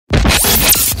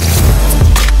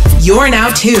You're now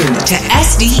tuned to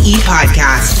SDE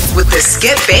Podcast with the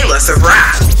Skip Bayless of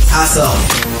rap. Hustle.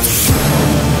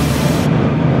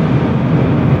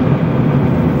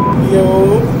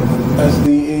 Yo,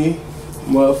 SDE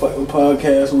motherfucking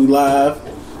podcast. We live.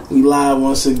 We live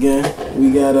once again. We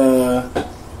got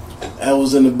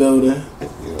Els in the building.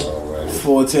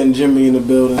 410 Jimmy in the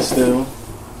building still.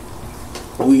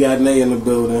 We got Nay in the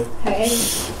building. Hey.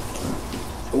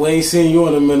 We ain't seen you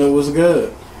in a minute. What's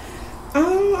good?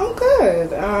 I'm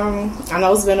good. I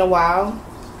know it's been a while,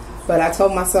 but I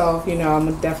told myself, I'm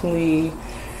gonna definitely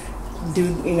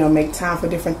make time for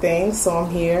different things. So I'm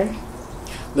here.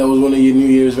 That was one of your New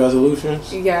Year's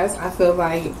resolutions? Yes, I feel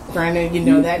like, granted,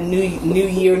 that new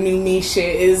year, new me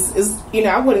shit is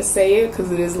I wouldn't say it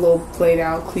because it is a little played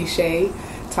out cliche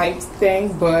type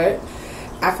thing, but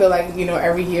I feel like,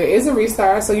 every year is a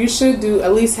restart, so you should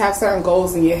at least have certain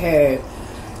goals in your head.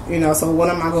 So one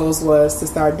of my goals was to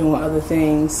start doing other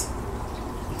things.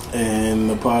 And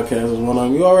the podcast is one of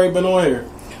them. You already been on here.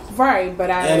 Right, but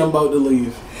And I'm about to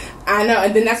leave. I know,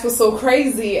 and then that's what's so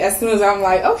crazy. As soon as I'm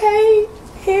like, okay,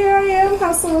 here I am,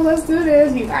 hustle, let's do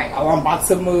this. He's like, oh, I'm about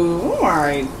to move. I'm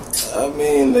alright. I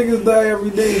mean, niggas die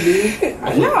every day, dude.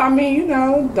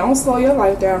 No, don't slow your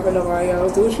life down for nobody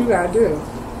else. Do what you gotta do.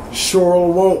 Sure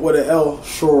won't with an L.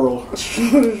 Sure.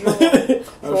 Sure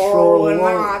will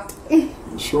not.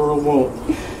 Sure won't.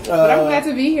 But I'm glad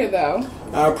to be here, though.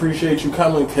 I appreciate you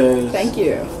coming, because thank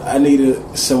you. I needed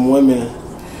some women.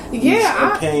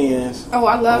 Yeah, opinions. Oh,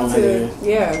 I love to. Here.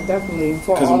 Yeah, definitely.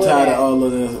 Because I'm tired of all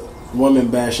of the women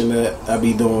bashing that I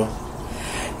be doing.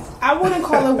 I wouldn't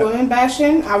call it women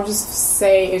bashing. I would just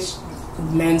say it's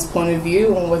men's point of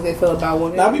view on what they feel about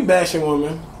women. I be bashing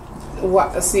women.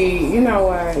 What? See, you know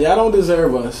what? Y'all don't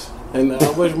deserve us. And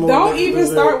I wish more. Don't even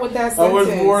start with that sentence. I wish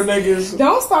more niggas.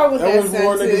 Don't start with that sentence. I wish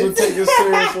more niggas would take us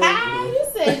seriously. You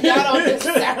said y'all don't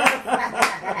deserve.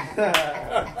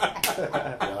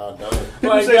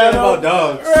 Like, say that about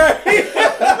dogs. Right.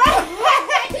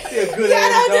 Yeah, good y'all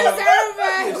ass don't dog. deserve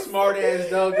us. Yeah, smart ass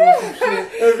dog doing some shit.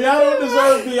 If y'all don't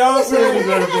deserve Beyoncé, You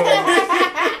deserve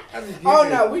dogs. Oh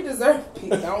no, we deserve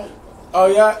Pete. Don't. Oh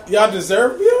y'all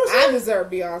deserve Beyoncé? I deserve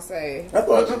Beyonce.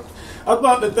 I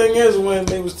thought the thing is when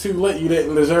they was too lit, you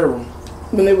didn't deserve them.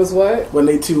 When it was what? When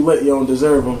they too lit, you don't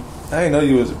deserve them. I didn't know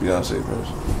you was a Beyonce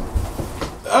person.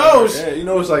 Oh, yeah,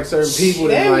 it's like certain people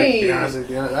that like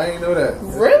Beyonce. I didn't know that.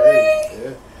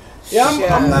 Really? Yeah,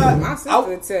 I'm not. My sister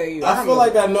would tell you. I feel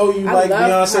like I know you like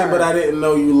Beyonce, but I didn't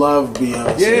know you love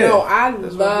Beyonce. Yeah, I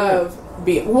love.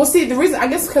 Well, see, the reason, I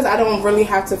guess, because I don't really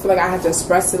have to feel like I have to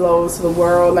express it to the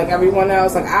world like everyone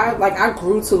else. I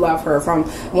grew to love her from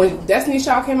when Destiny's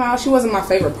Child came out. She wasn't my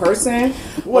favorite person.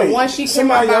 Wait, but once she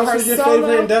came out by her was your solo,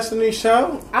 favorite in Destiny's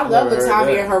Child? I love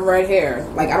Latavia and her red hair.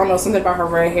 Like, I don't know, something about her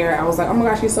red hair. I was like, oh my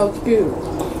gosh, she's so cute.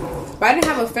 But I didn't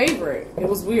have a favorite. It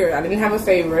was weird. I didn't have a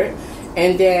favorite.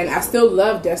 And then I still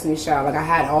love Destiny's Child. Like, I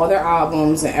had all their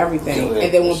albums and everything.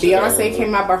 And then when Beyonce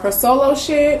came out by her solo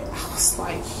shit, I was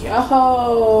like, yo.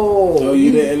 Oh,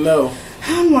 you didn't know.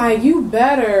 I'm like, you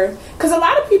better. Because a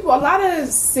lot of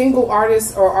single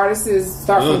artists or artists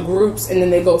start from groups and then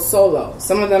they go solo.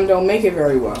 Some of them don't make it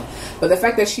very well. But the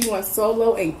fact that she went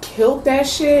solo and killed that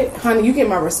shit, honey, you get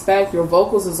my respect. Your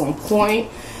vocals is on point.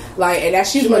 Like, and that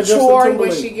she's matured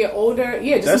when she get older.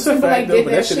 Yeah, that's a fact, though,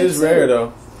 but that shit is rare,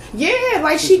 though. Yeah,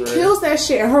 like she kills that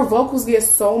shit, and her vocals get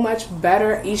so much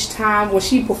better each time when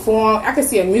she performs. I can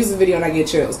see a music video and I get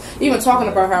chills. Even talking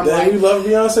about her, I'm like, you love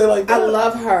Beyonce like that? I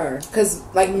love her because,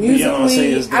 like,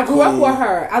 musically, I grew up with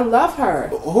her. I love her.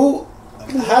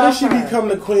 How did she become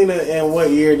the queen, and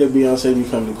what year did Beyonce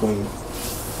become the queen?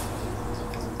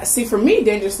 See, for me,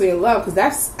 Dangerously in Love, because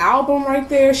that's album right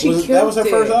there. She killed it. That was her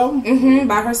first album? Mm-hmm,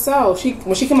 by herself.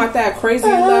 When she came out that Crazy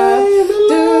Love.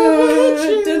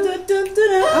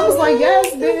 I was like,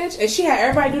 yes, bitch. And she had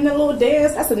everybody doing that little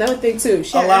dance. That's another thing, too.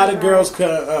 A lot of girls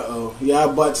cut,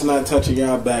 y'all butts not touching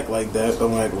y'all back like that.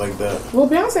 Don't act like that. Well,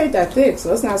 Beyonce ain't that thick, so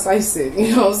let's not slice it.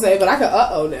 You know what I'm saying? But I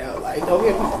can now. Like, don't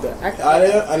get me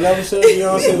I never said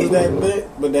Beyonce was that thick,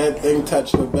 but that thing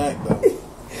touched her back, though.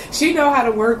 She know how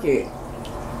to work it.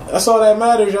 That's all that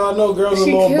matters. Y'all know girls with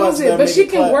little butts that but she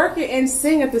can work it and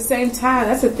sing at the same time.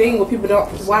 That's the thing where people don't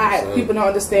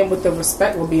understand with the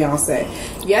respect with Beyonce.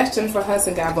 Yes, Jennifer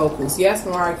Hudson got vocals. Yes,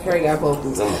 Mariah Carey got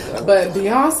vocals. But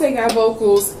Beyonce got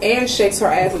vocals and shakes her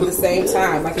ass at the same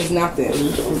time like it's nothing.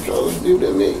 You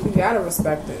gotta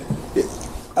respect it.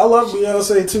 I love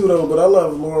Beyonce too, though, but I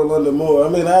love Lauren London more. I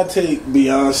mean, I take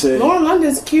Beyonce. Lauren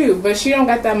London's cute, but she don't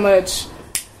got that much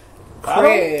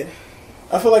cred.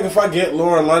 I feel like if I get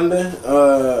Lauren London,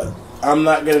 I'm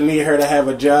not gonna need her to have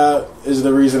a job is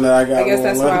the reason that I got. I guess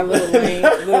that's why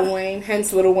Lil Lil Wayne,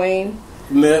 hence Lil Wayne.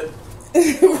 Nip.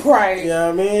 Right. Yeah,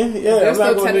 I mean, yeah, They're I'm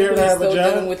not gonna need her to have a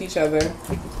job. Dealing with each other.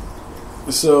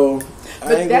 So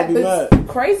I ain't gonna be mad.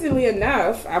 Crazily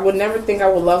enough, I would never think I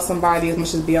would love somebody as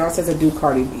much as Beyonce to do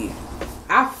Cardi B.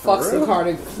 I fucks with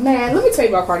Cardi B. Man, let me tell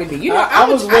you about Cardi B. You know, I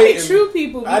be true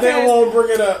people. I didn't want to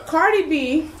bring it up. Cardi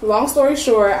B, long story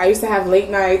short, I used to have late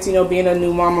nights, you know, being a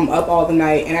new mom, I'm up all the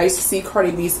night, and I used to see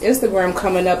Cardi B's Instagram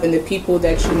coming up in the people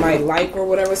that you might like or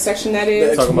whatever section that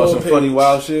is. Talking about some funny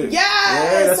wild shit. Yeah,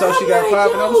 that's how she got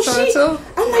popping. I was trying to tell.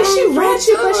 I'm like, she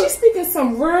ratchet, but she's speaking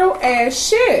some real ass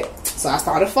shit. So I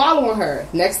started following her.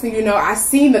 Next thing you know, I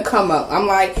seen the come up. I'm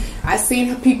like, I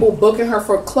seen people booking her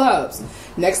for clubs.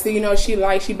 Next thing you know, she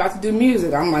about to do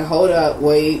music. I'm like, hold up,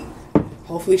 wait.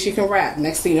 Hopefully she can rap.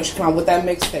 Next thing you know, she come out with that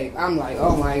mixtape. I'm like,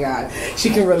 oh my god, she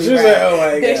can really rap. Like, oh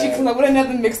my then god. she come up with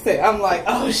another mixtape. I'm like,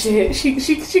 oh shit, she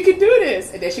can do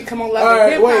this. And then she come on Love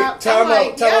and Hip Hop.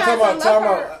 Time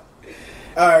out.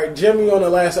 All right, Jimmy on the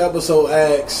last episode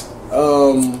asked,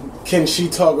 can she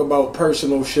talk about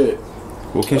personal shit?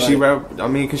 Well, can she rap? I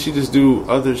mean, can she just do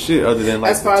other shit other than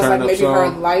like as far as like maybe song? Her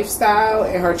lifestyle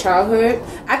and her childhood?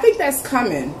 I think that's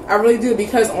coming. I really do,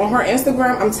 because on her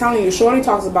Instagram, I'm telling you, Shorty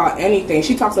talks about anything.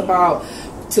 She talks about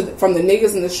from the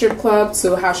niggas in the strip club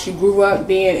to how she grew up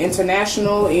being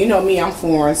international. And you know me, I'm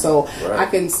foreign, so I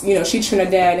can, you know, she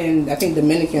Trinidad and I think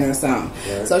Dominican or something.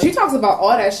 Right. So she talks about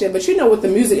all that shit. But you know, with the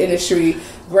music industry,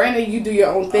 granted, you do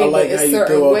your own thing, I like but how it's you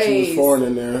certain throw ways. out foreign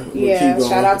in there. Yeah,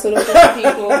 shout out to the foreign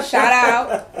people. Shout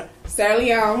out, Sarah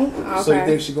Leone. Okay. So you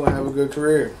think she's gonna have a good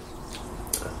career?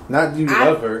 Not do you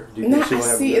love her? Do you think she's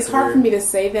gonna have a good it's career? hard for me to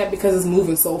say that because it's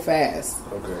moving so fast.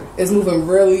 Okay, it's moving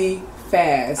really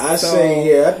fast. I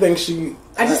think she.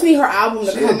 I just need her album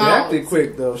to come out. She adapted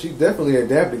quick though. She definitely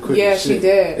adapted quick. Yeah, she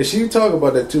did. And she talk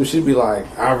about that too. She'd be like,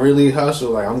 "I really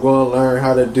hustle. Like I'm going to learn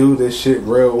how to do this shit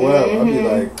real well." I'd be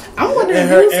like, "I'm wondering in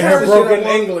her broken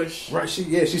English." Right?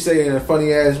 She say it in a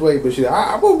funny ass way, but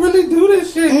I will really do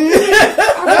this shit. I'm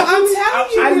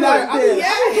telling you, I love this.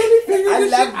 I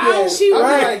love this. She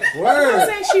like, word. I'm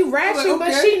saying she ratchet, like,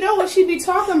 but she know what she be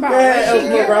talking about. Yeah, like, she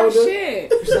get her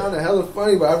shit. She sounded hella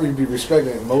funny, but I really be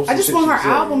respecting most. I just want her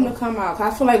album to come out. I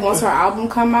feel like once her album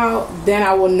come out, then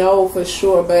I will know for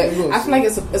sure. But I feel like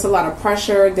it's a lot of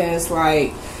pressure. Then it's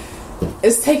like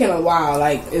it's taking a while.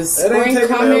 Like is spring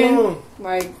coming?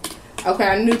 Like okay,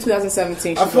 I knew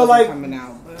 2017. She I feel like coming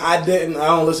out. I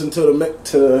don't listen to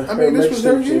the I mean, this was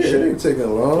her year. It ain't taking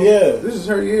long. Yeah, this is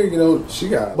her year. You know, she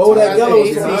got. But with that yellow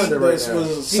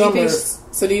was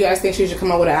so do you guys think she should come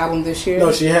out with an album this year?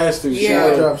 No, she has to.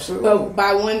 Yeah, but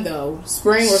by when though?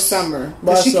 Spring or summer?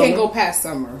 Because she can't go past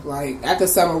summer. Like after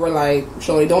summer, we're like,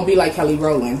 Shorty, don't be like Kelly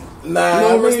Rowland. Nah,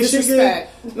 no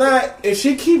disrespect. If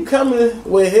she keep coming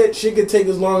with hits, she could take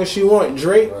as long as she want.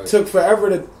 Drake took forever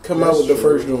to come out with the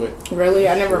first joint. Really,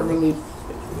 I never really.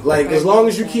 Like as long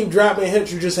as you keep dropping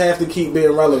hits, you just have to keep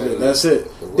being relevant. That's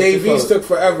it. Dave East took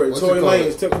forever. Tory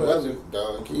Lanez took forever.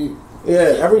 Don Keith.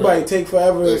 Yeah, everybody take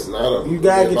forever. It's not you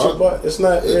gotta get your butt. It's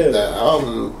not. That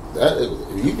album,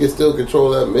 if you can still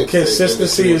control that mix.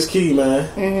 Consistency is key, man.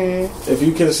 Mm-hmm. If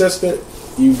you consistent,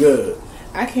 you good.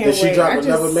 I can't wait. If she drop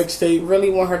another mixtape, really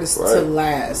want her to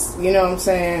last. You know what I'm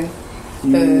saying?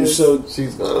 So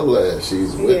she's gonna last.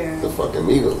 She's with the fucking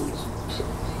Migos.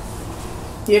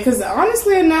 Yeah, because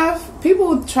honestly enough,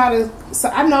 people try to. So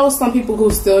I know some people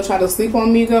who still try to sleep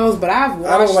on Migos, but I've watched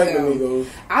them. I don't like the Migos.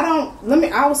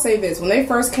 I will say this: when they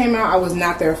first came out, I was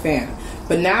not their fan,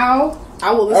 but now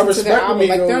I will listen to their album.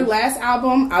 Like their last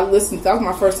album, I listened. That was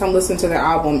my first time listening to their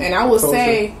album, and I would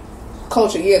say,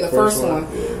 Culture. Yeah, the first one.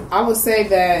 Yeah. I would say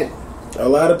that a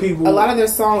lot of their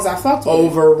songs I fucked with.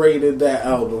 Overrated that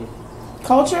album.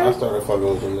 Culture. I started fucking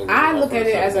with them. I look at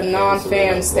it as a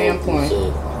non-fan standpoint.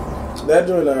 That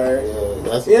doing alright.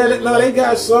 They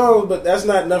got songs, but that's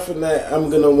not nothing that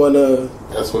I'm gonna wanna.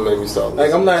 That's what made me start.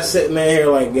 Like I'm not sitting there here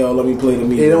like, yo, let me play the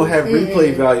music. They don't have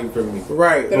replay value for me,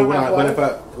 right? But if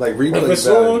I like replay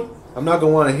value, I'm not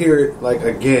gonna want to hear it like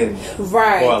again,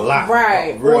 right? Or a lot,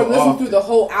 right? Or listen through the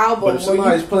whole album. But if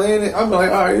somebody's playing it, I'm like,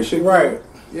 all right, this shit, right?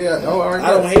 Yeah, all right.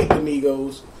 I don't hate the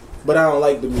Migos. But I don't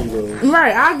like the Migos.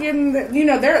 Right, I give them.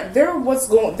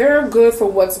 They're good for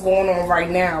what's going on right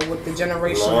now with the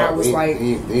generation. How it's like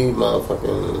these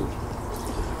motherfucking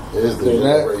is the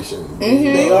generation. Mm-hmm.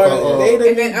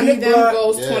 And then under them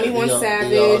goes 21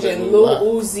 Savage and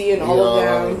Lil Uzi and all of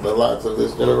them. The lots of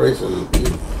this generation,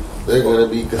 they're gonna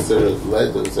be considered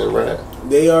legends in rap.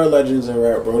 They are legends in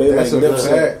rap, bro. They That's like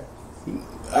Nipsey.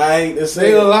 I hate to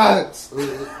say Nigga locks.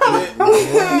 That's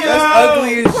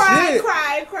ugly as shit.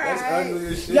 Cry. That's ugly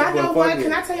as shit. Y'all know what?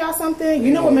 Can I tell y'all something?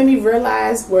 You know what made me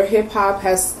realize where hip hop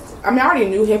has... I mean, I already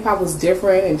knew hip hop was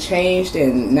different and changed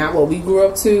and not what we grew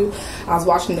up to. I was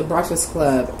watching The Breakfast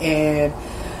Club and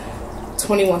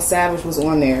 21 Savage was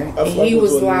on there. And he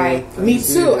was like... Me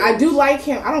too. I do like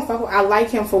him. I like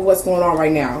him for what's going on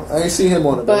right now. I ain't see him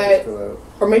on The Breakfast Club.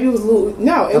 Or maybe it was Lou.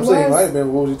 No, it was. Saying right,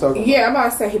 man. What was he talking about? Yeah, I'm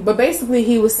about to say. But basically,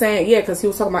 he was saying, because he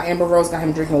was talking about Amber Rose got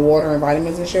him drinking water and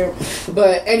vitamins and shit.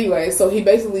 But anyway, so he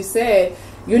basically said,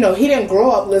 he didn't grow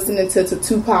up listening to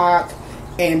Tupac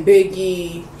and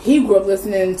Biggie. He grew up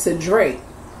listening to Drake.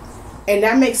 And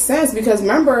that makes sense because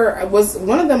remember, was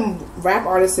one of them rap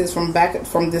artists from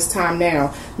this time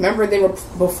now. Remember they were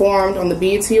performed on the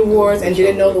BET Awards and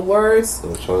didn't know the words?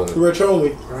 Rich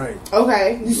Homie. Right.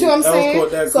 Okay. You see what I'm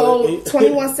saying? So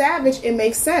 21 Savage, it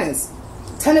makes sense.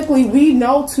 Technically, we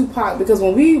know Tupac because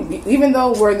even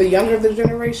though we're the younger of the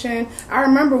generation, I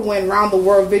remember when Round the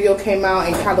World video came out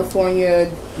in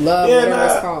California, Love, whatever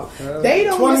it's called. They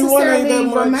don't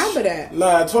necessarily remember that.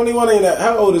 Nah, 21 ain't that.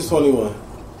 How old is 21?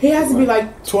 He has to be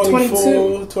like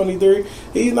 24, 23.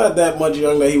 He's not that much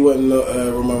younger that he wouldn't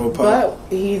remember Pop.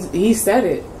 But he said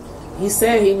it. He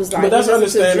said he was like... But that's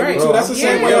understandable, too. That's the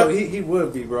same way... He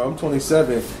would be, bro. I'm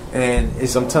 27, and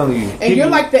I'm telling you... And you're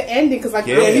like the ending, because like...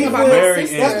 Yeah, he's about my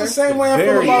sister. That's the same way I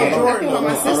feel about Jordan. I feel about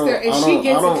my sister, and she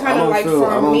gets it kind of like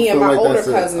from me and my older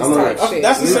cousins type shit.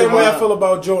 That's the same way I feel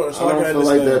about Jordan, so I don't feel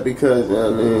like that because, I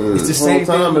mean... It's the same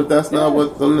time, if that's not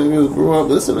what them niggas grew up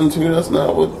listening to, that's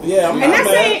not what... Yeah, I'm not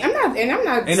saying... I'm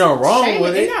not... Ain't no wrong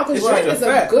with it. No, because Drake is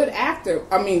a good actor.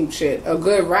 I mean, a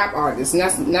good rap artist. And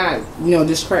that's not,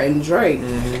 discrediting Drake.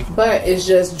 But it's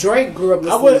just Drake grew up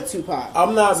listening to Tupac.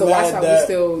 I'm not so mad that's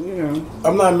that we still,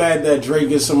 I'm not mad that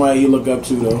Drake is somebody you look up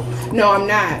to though. No, I'm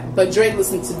not. But Drake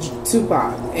listened to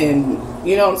Tupac, and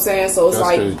you know what I'm saying. So it's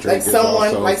like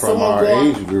someone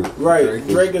going right.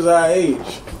 Drake is our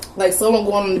age. Like someone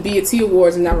going on the BET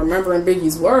Awards and not remembering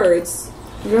Biggie's words.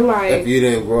 You're like, if you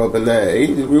didn't grow up in that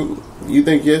age group, you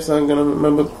think your son gonna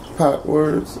remember Pac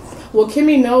words? Well,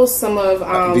 Kimmy knows some of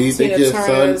Tina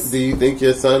Turner's... Do you think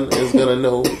your son is gonna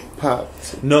know Pop?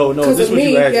 No. This is what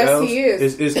you asked. Yes, he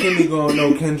is. Is Kimmy gonna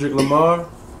know Kendrick Lamar?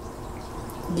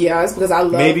 Yeah, it's because I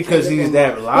love. Maybe because he's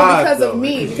that live. Well, because though, of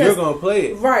me. Because you're gonna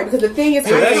play it, right? Because the thing is, so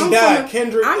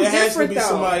Kendrick. I'm it has different to be though.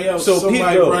 Somebody else. So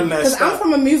somebody run that. Because I'm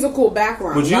from a musical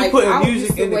background. Would you put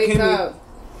music in the Kimmy?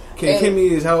 Kimmy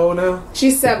is how old now?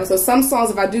 She's 7. So some songs,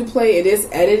 if I do play, it is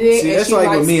edited. See, and that's she like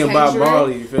likes with me and Kendrick. Bob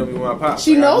Marley. You feel me? When I pop,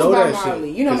 she knows Bob that Marley.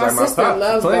 Shit. You know, my sister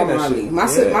loves Bob Marley.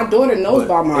 My daughter knows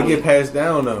Bob Marley. It get passed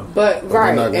down though. But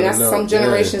and that's some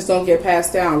generations don't get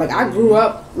passed down. Like I grew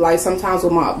up like sometimes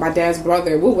with my dad's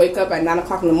brother. We'll wake up at 9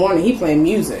 o'clock in the morning. He playing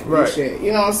music and shit.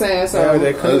 You know what I'm saying? So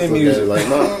they're cleaning music. Like,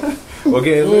 we're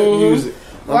getting music.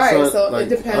 Right, so it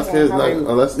depends on how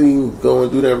unless they go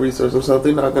and do that research themselves,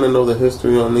 they're not going to know the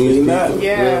history on these people.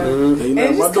 Yeah.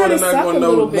 My daughter not going to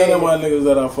know none of my niggas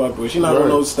that I fuck with. She not going to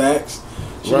know Stacks.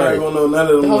 She not going to know none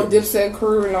of them. The whole Dipset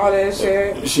crew and all that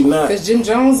shit. She not. Because Jim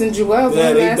Jones and Joel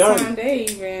they last time they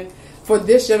even... For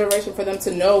this generation, for them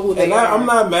to know who they are. I'm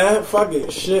not mad. Fuck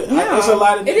it. Shit. No, it's a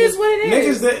lot of niggas. It is what it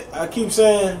is. I keep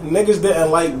saying, niggas didn't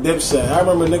like Dipset. I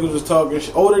remember niggas was talking,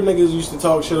 older niggas used to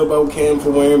talk shit about Cam for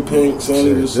wearing pink,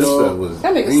 saying he was soft.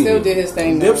 That nigga still did his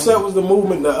thing, though. Dipset was the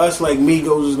movement to us, like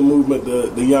Migos is the movement to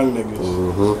the young niggas.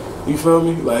 Mm-hmm. You feel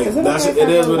me? Like, it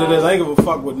is what it is. I ain't give a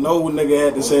fuck what no nigga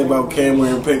had to say about Cam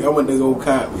wearing pink. I went to go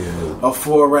cop a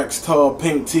 4X tall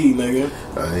pink tee, nigga.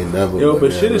 I ain't never. Yo,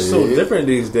 but shit is so different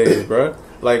these days, bro.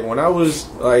 Like, when I was,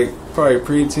 like, probably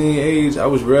preteen age, I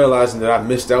was realizing that I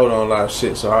missed out on a lot of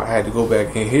shit, so I had to go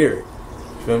back and hear it.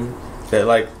 You feel me? That,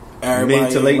 like,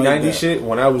 mid to late 90s shit,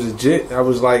 when I was a jit, I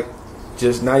was, like,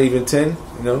 just not even 10,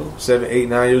 7, 8,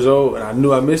 9 years old, and I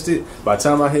knew I missed it. By the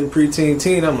time I hit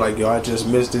teen, I'm like, yo, I just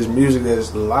missed this music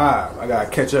that's live. I gotta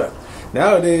catch up.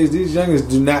 Nowadays, these youngins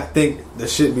do not think the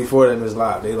shit before them is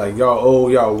live. They like, y'all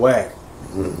old, y'all whack.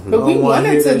 But we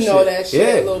wanted to know that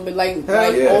shit a little bit, like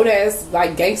old ass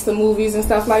like gangster movies and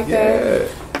stuff like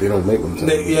that. They don't make them.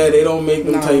 They don't make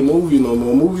them type movies no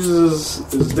more. Movies is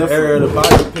different. The era of the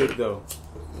body pick though.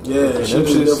 Yeah, that shit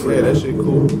different. Yeah, that shit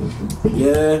cool.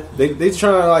 Yeah, they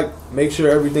trying to like make sure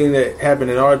everything that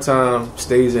happened in our time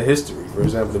stays in history. For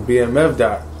example, the BMF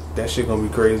doc, that shit gonna be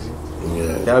crazy.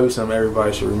 Yeah, that'll be something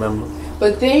everybody should remember.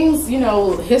 But things,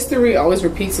 history always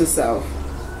repeats itself.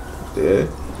 Yeah.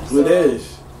 It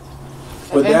is,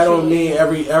 but that don't mean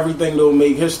everything don't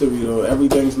make history though.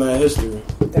 Everything's not history.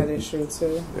 That is true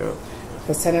too. Yeah.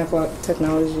 Because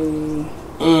technology.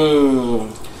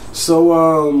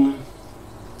 So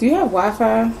Do you have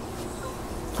Wi-Fi?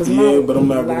 Yeah, but I'm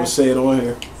not gonna say it on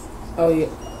here. Oh yeah.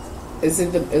 Is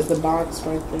the box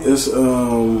right there? It's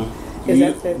go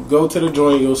to the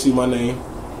joint, you'll see my name.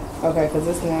 Okay, because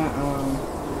it's not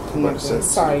connected.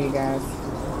 Sorry, you guys.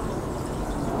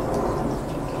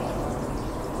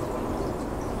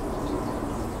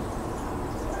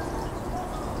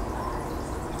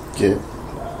 Yeah.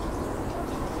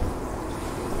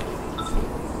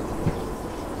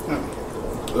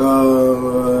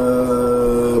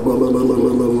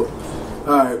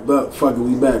 Alright, but fuck it,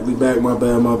 we back, my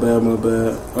bad.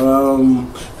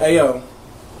 Hey yo,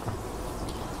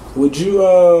 would you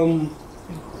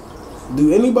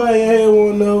do anybody in here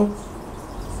wanna know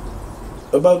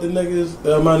about the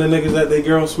amount of niggas that they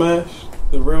girl smash?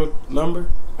 The real number?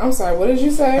 I'm sorry, what did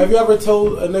you say? Have you ever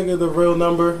told a nigga the real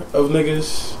number of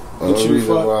niggas that you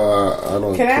fuck? I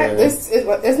don't care.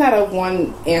 It's not a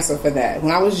one answer for that.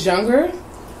 When I was younger,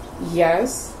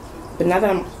 yes. But now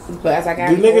that but as I got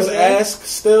older, do niggas ask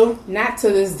still? Not to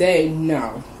this day,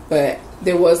 no. But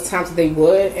there was times that they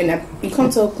would, and you come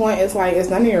to a point, it's like it's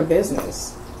none of your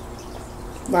business.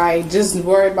 Like, just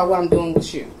worry about what I'm doing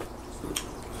with you.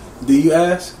 Do you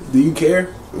ask? Do you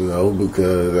care? No,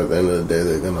 because at the end of the day,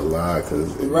 they're gonna lie.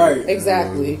 Right,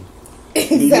 exactly. Do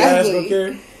you ask or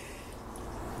care?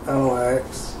 I don't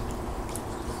ask.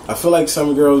 I feel like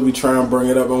some girls be trying to bring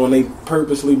it up, and when they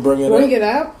purposely bring it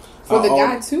up for the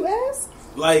guy to ask,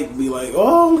 like be like,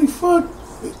 oh, holy fuck.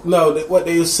 No, what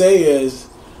they say is,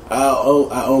 I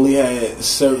only had a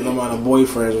certain amount of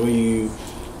boyfriends. When you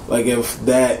like, if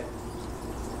that.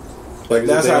 Like,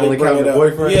 that's how they bring it up.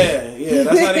 Boyfriend? Yeah,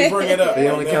 that's how they bring it up. They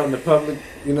only count in the public,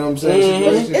 you know what I'm saying?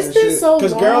 Mm-hmm. It's been so long.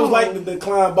 Because girls like to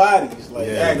decline bodies,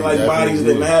 act like bodies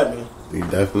didn't happen. They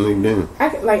definitely do.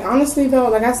 Honestly though,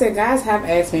 like I said, guys have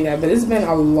asked me that, but it's been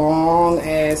a long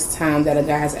ass time that a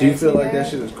guy has asked me. Do you feel like that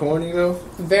shit is corny though?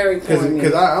 Very corny.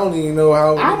 Because I don't even know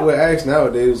how people would ask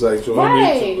nowadays. Like, so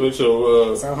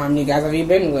so how many guys have you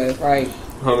been with? Like,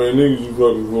 how many niggas you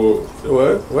fucking for?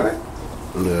 What?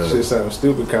 Yeah. Shit sounds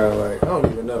stupid, kind of like I don't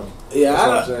even know.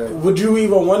 Yeah, would you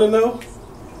even want to know?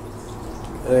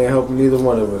 It ain't helping neither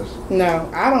one of us.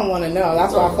 No, I don't want to know.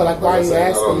 That's why I feel like, why are you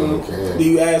asking me? Do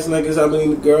you ask niggas how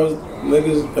many girls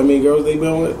they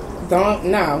been with? Don't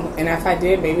know. And if I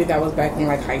did, maybe that was back in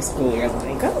like high school. You're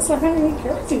like, oh, so how many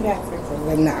girls you got?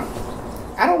 But no,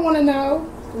 I don't want to know.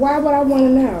 Why would I want to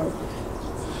know?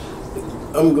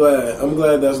 I'm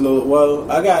glad that's no.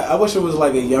 Well, I wish it was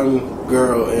like a young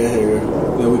girl in here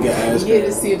that we could ask. Yeah,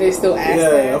 to see if they still ask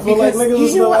that. Yeah, I feel like niggas are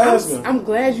still asking. I'm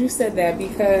glad you said that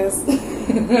because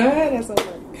that's so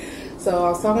funny. So I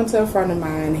was talking to a friend of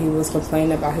mine. He was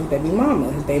complaining about his baby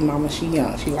mama. His baby mama, she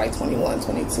young. She like 21,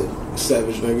 22.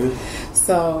 Savage nigga.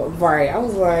 So, right. I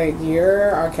was like, you're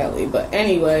R. Kelly. But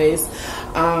anyways.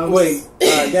 Wait. Go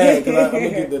ahead, because I'm going to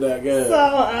get to that. Go ahead. So,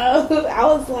 I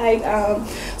was like,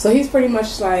 so he's pretty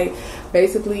much like,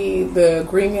 basically the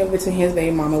agreement between his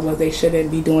baby mama was they shouldn't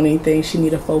be doing anything. She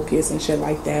need to focus and shit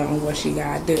like that on what she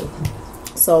got to do.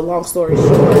 So, long story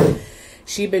short.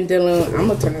 She been dealing. I'm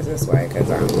gonna turn it this way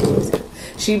because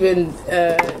she been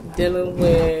dealing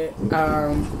with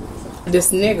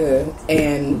this nigga,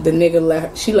 and the nigga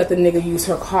let the nigga use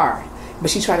her car,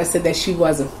 but she tried to say that she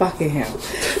wasn't fucking him.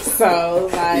 So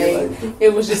like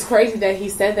it was just crazy that he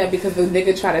said that because the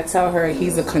nigga tried to tell her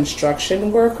he's a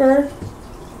construction worker.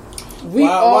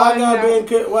 Why I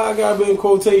gotta be in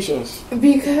quotations?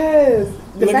 Because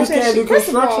the niggas fact that can't do first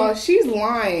of construction. all, she's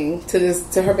lying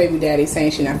to her baby daddy,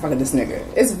 saying she not fucking this nigga.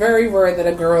 It's very rare that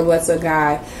a girl lets a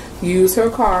guy use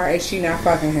her car and she not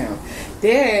fucking him.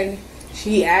 Then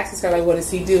she asks her like, "What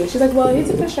does he do?" And she's like, "Well, he's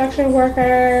a construction worker."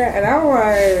 And I'm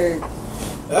like,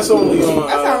 that's only on.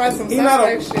 That's some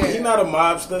suspect shit. He's not a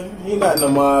mobster. He not in a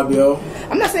mob, yo.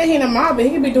 I'm not saying he in a mob, but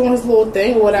he could be doing his little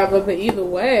thing or whatever. But either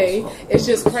way, it's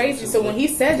just crazy. So when he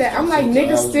said that, I'm like,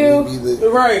 nigga, still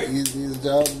right. These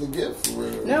jobs to get for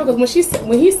real. No, because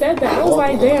when he said that, I was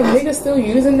like, damn, niggas still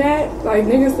using that. Like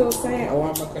niggas still saying, "Oh,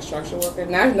 I'm a construction worker."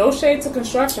 Now, no shade to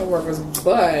construction workers,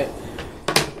 but.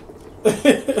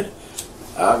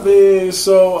 I mean,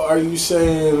 so are you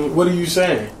saying? What are you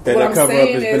saying? That what the I'm cover up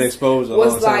has been exposed.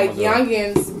 Was like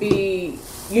youngins be,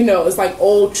 it's like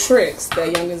old tricks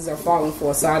that youngins are falling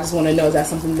for. So I just want to know, is that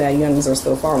something that youngins are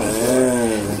still falling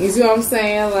for? You see what I'm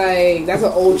saying? Like that's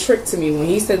an old trick to me. When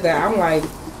he said that, I'm like,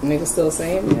 niggas still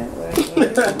saying that.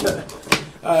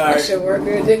 That shit work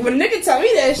good. When a nigga tell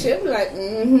me that shit, I'm like,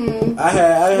 mm-hmm.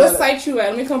 What site you at?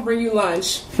 Let me come bring you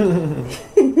lunch. Well,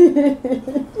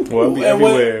 I'll be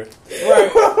everywhere.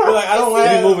 Right. Like, I don't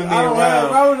have. moving me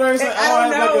around. I don't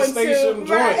have like a station joint.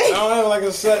 right. I don't have like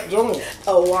a set joint.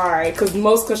 Oh, why? Because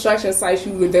most construction sites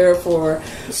you were there for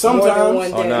Sometimes. more than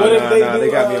one day. Oh, no, What if they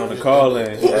got me on the call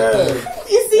in. Yeah.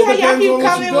 You see how y'all depends on keep what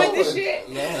coming you with doing. this shit?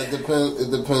 Nah,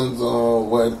 it depends on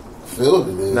what field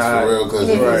it is Nah, for real. Because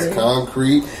if it's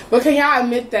concrete, But can y'all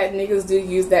admit that niggas do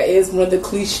use that is one of the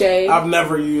cliche? I've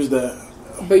never used that.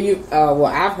 But you, well,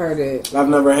 I've heard it. I've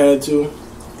never had to.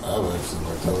 I've actually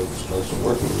like how construction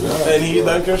working. And he's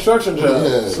done construction jobs.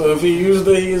 Yeah. So if he used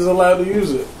it, he's allowed to use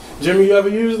it. Jimmy, you ever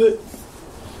used it?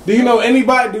 Do you know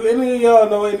anybody? Do any of y'all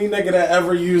know any nigga that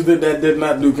ever used it that did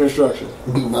not do construction?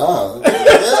 Nah,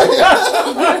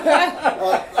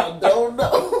 I don't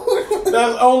know.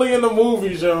 That's only in the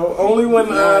movies, yo. Only when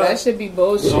That should be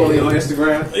bullshit. Only on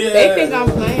Instagram. yeah. They think I'm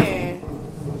playing.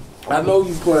 I know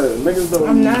you playing. Niggas don't.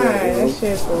 I'm use not. That, That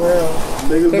shit's for real.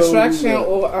 Niggas Construction don't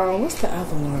use or what's the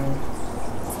other one?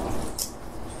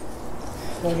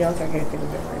 Well, y'all can't think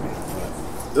of it right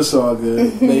now. that. It's all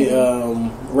good. They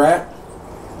rap.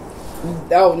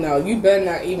 Oh no, you better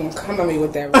not even come at me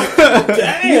with that.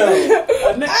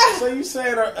 Damn. So you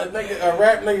saying a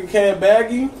rap nigga can't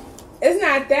bag you? It's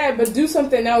not that, but do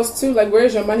something else too. Like,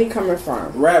 where's your money coming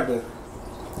from? Rapping.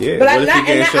 Yeah, But what if you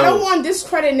can't I don't show? want to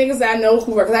discredit niggas that I know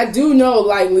who rap, because I do know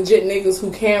like legit niggas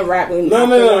who can rap. And No,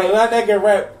 like, not that can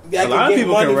rap. That A lot can of get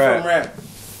people money can rap. from rap.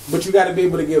 But you got to be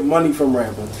able to get money from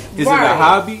rapping. Is it a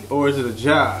hobby or is it a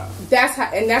job? That's how,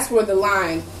 and that's where the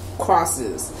line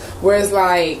crosses. Whereas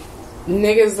like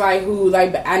niggas like who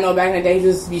like I know back in the day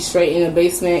just be straight in the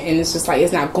basement and it's just like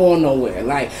it's not going nowhere.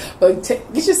 Like, but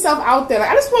get yourself out there. Like,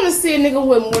 I just want to see a nigga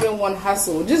with more than one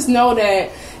hustle. Just know that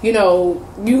you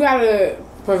gotta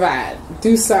provide,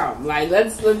 do something. Like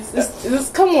let's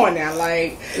come on now.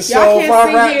 Like So y'all if I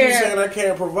can't rap, sit you here. saying I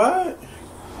can't provide?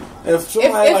 If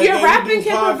somebody If like your hey, rapping you do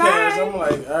can podcasts, provide- I'm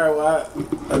like, all right, well,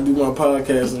 I do my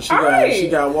podcast and Alright. she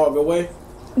got to walk away.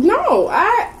 No,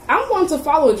 I'm one to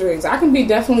follow dreams. I can be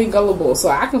definitely gullible, so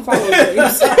I can follow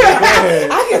dreams.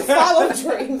 I can follow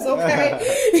dreams,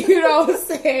 okay? You know what I'm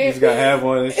saying? You just gotta have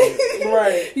one and shit.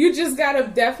 Right. You just gotta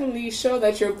definitely show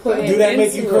that you're putting. Do that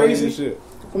make you into it. crazy? Shit.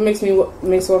 What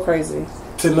makes what crazy?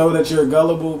 To know that you're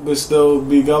gullible but still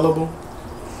be gullible?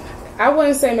 I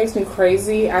wouldn't say it makes me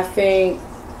crazy. I think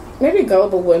maybe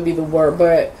gullible wouldn't be the word,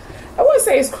 but I wouldn't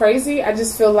say it's crazy. I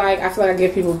just feel like I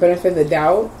give people benefit of the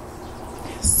doubt.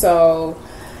 So,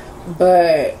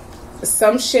 but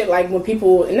some shit like when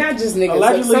people, not just niggas,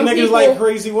 Allegedly, like some niggas people, like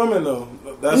crazy women though.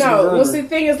 That's no, the what's the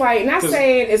thing is like, not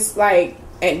saying it's like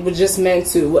and was just meant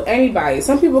to with anybody.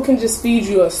 Some people can just feed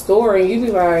you a story and you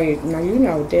be like, no, you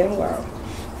know damn well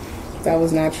that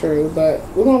was not true, but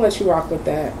we're gonna let you rock with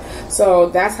that. So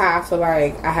that's how I feel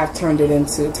like I have turned it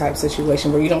into type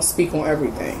situation where you don't speak on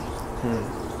everything.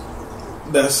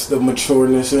 That's the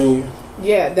matureness in you.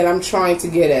 Yeah, that I'm trying to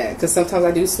get at, because sometimes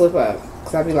I do slip up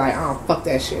because I be like, oh, fuck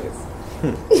that shit.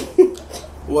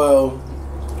 Well,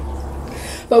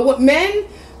 but what men,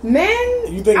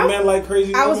 you think men like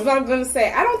crazy I women? was not gonna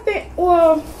say. I don't think.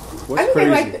 Well, What's I think crazy?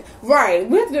 they like right.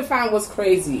 We have to define what's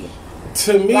crazy.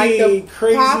 To me, Like the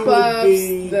crazy pop-ups, would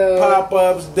be the-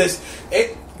 pop-ups. That's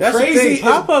Crazy the thing. is-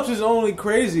 Pop-ups is only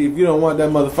crazy if you don't want that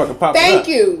motherfucker popping up. Thank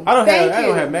you. I don't Thank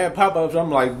have you. mad pop-ups. I'm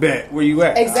like, bet. Where you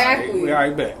at? Exactly. All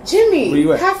right, bet. Jimmy, Where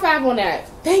you at? high five on that.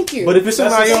 Thank you. But if it's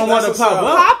somebody you don't want to that's pop a-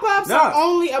 up, pop-ups nah. are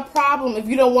only a problem if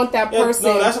you don't want that person.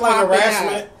 No, that's like popping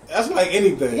harassment. up. That's like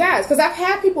anything. Yes, because I've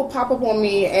had people pop up on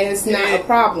me and it's not a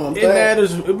problem. It but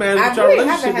matters. It matters I what your really haven't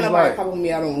relationship had is nobody like. pop up on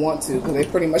me. I don't want to because they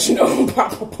pretty much know I'm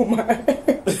pop up on my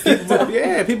ass.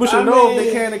 Yeah, people should I know if mean,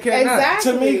 they can or cannot.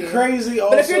 Exactly. To me, crazy.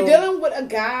 Also, But if you're dealing with a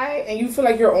guy and you feel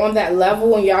like you're on that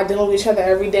level and y'all dealing with each other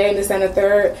every day and this and the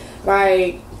third,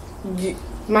 like,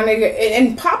 my nigga,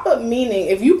 and pop up meaning,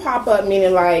 if you pop up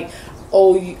meaning like,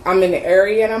 oh, I'm in the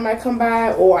area and I might come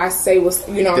by, or I say what's,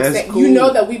 you know what I'm That's saying? cool. You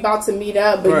know that we about to meet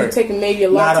up, but Right. you're taking maybe a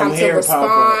long Not time I'm to here,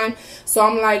 respond. So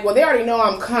I'm like, well, they already know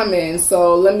I'm coming,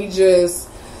 so let me just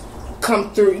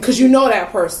come through, because you know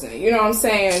that person. You know what I'm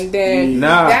saying? Then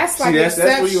Nah, that's like see, that's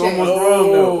where you exception. almost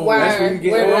wrong though. Why? That's where you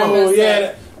get Where did I wrong. mess up?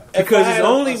 yeah. Because it's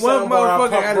only one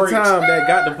motherfucker at a time that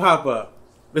got the pop up.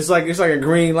 It's like a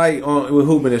green light on with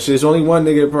hooping and shit. It's only one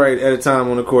nigga probably at a time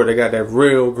on the court that got that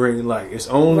real green light. It's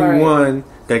only Right. one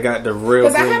that got the real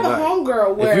green Because light. I have a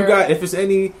homegirl where If it's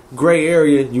any gray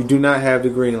area, you do not have the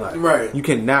green light. Right. You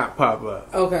cannot pop up.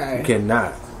 You okay.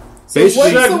 cannot.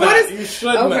 Basically, you should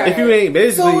not. Okay. If you ain't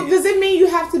basically, so does it mean you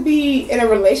have to be in a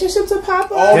relationship to pop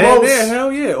up? Damn near,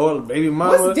 hell yeah, or baby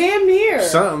mama. What's damn near?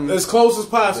 Something as close as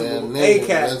possible.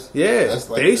 A-cat. Yeah, that's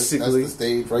like basically that's the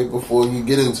stage right before you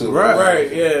get into it.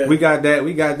 Right. Yeah. We got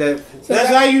that. So that's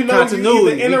how you know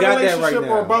continuity. you're either in a We got that relationship right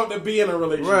or now. about to be in a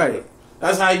relationship. Right.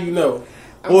 That's how you know.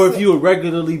 Or if you would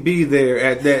regularly be there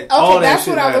at that. Okay, all that that's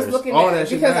shit what I was matters. looking all at that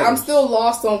shit because I'm matters. still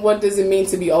lost on what does it mean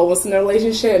to be almost in a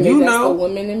relationship. Maybe that's the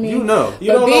woman in me. You know.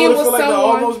 You don't know what it feel like to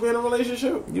almost be in a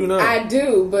relationship? You know. I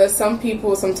do, but some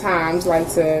people sometimes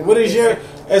like to. What is your,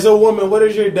 as a woman, what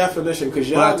is your definition? Because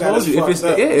y'all got us if it's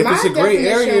fucked up. if it's a gray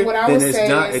area, what I then would it's say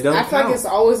not. is, It doesn't I feel count. like it's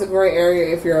always a gray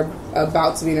area if you're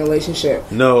about to be in a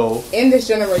relationship. No. In this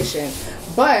generation.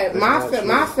 But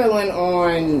my feeling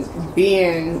on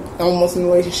being almost in a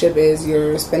relationship is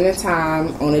you're spending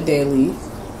time on a daily,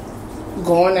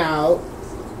 going out,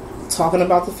 talking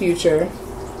about the future,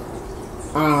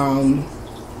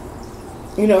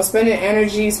 spending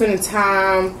energy, spending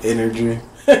time. Energy.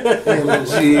 That's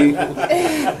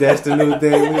the new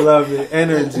thing. We love it.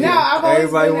 Energy. No, I've always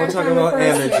Everybody been want to that talk kind of about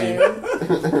energy.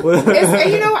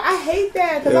 And you know what? I hate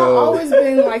that because I've always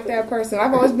been like that person.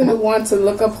 I've always been the one to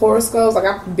look up horoscopes. Like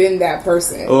I've been that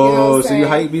person. Oh, you know so you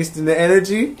hype beast in the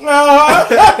energy? You said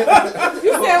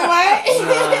what?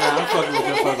 Nah, I'm fucking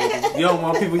with you. You don't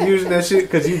want people using that shit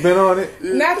because you've been on it?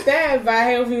 Not that, but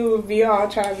I hope people would be all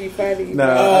trying to be funny.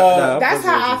 Nah, that's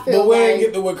how I feel. But where like,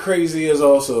 get to what crazy is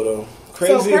also though.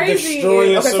 Crazy is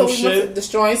destroying some shit.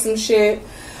 Destroying some shit.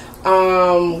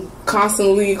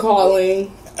 Constantly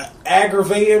calling.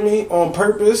 Aggravating me on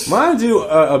purpose. Mind you,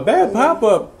 a bad pop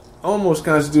up almost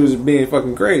constitutes being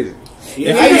fucking crazy.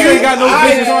 Yeah. If you ain't got no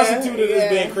business constituted as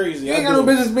being crazy. You ain't got no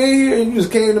business being here and you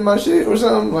just came to my shit or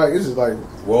something. Like, it's just like,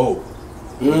 whoa.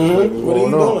 Mm-hmm. What are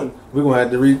you doing? We're going to have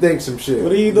to rethink some shit.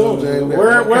 What are you doing? You know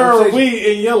where are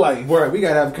we in your life? Right, we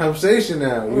got to have a conversation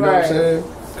now. You know what I'm saying?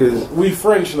 Because we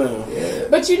French now. Yeah.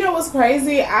 But you know what's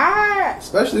crazy?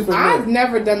 Especially for I've men.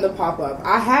 never done the pop-up.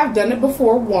 I have done it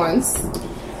before once.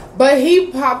 But he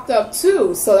popped up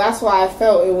too, so that's why I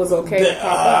felt it was okay to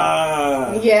pop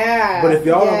up. Yeah. But if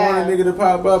y'all don't want a nigga to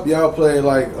pop up, y'all play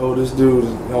like, oh, this dude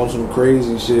is on some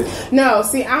crazy shit. No,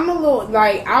 see, I'm a little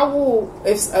like I will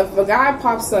if a guy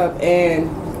pops up and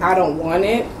I don't want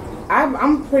it.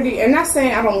 I'm pretty, and not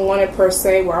saying I don't want it per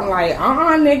se, where I'm like,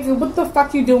 nigga, what the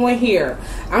fuck you doing here?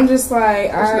 I'm just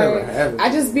like, I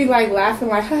just be like laughing,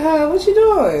 like, haha, what you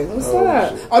doing? What's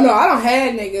up? Shit. Oh no, I don't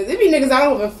have niggas. It be niggas I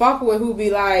don't even fuck with who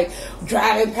be like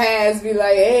driving past, be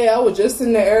like, hey, I was just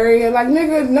in the area, like,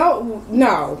 nigga, no.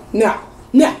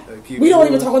 We don't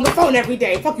even talk on the phone every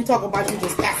day. Fuck you talking about you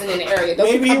just passing in the area. Don't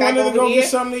maybe you he come wanted back to go here? get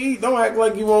something to eat. Don't act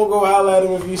like you won't go holler at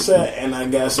him if you said, and I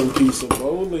got some piece of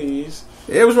bolies.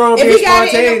 It was wrong with if being he got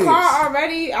spontaneous. it in the car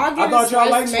already, I'll give I thought y'all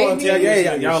like spontaneous.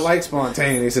 Yeah, y'all like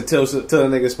spontaneous until a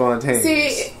nigga spontaneous.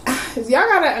 See, y'all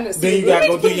gotta understand. Then you gotta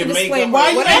go do your makeup. Why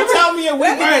you didn't tell me a week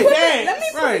in advance? Let me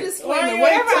put a disclaimer. Why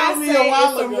Whatever you I tell me a say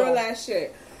while is some ago? real ass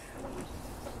shit.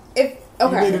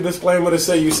 You need a disclaimer to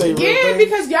say you say real things?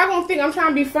 Because y'all gonna think I'm trying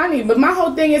to be funny. But my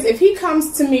whole thing is, if he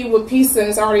comes to me with pizza and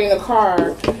it's already in the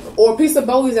car, or a piece of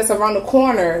bolies that's around the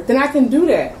corner, then I can do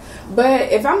that.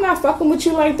 But if I'm not fucking with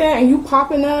you like that and you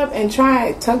popping up and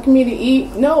trying to tuck me to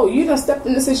eat, no, you done stepped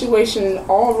in the situation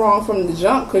all wrong from the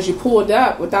jump because you pulled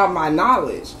up without my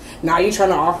knowledge. Now you trying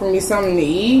to offer me something to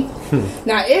eat.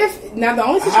 Now the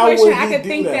only situation I could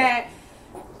think that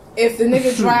if the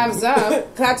nigga drives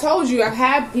up, because I told you I've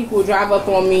had people drive up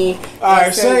on me. All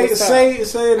right, say a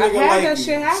nigga like you.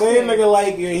 Say a nigga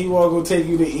like you and he want to go take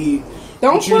you to eat.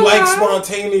 But you like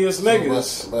spontaneous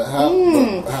niggas. But how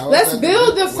let's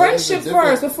build the friendship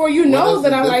first before you know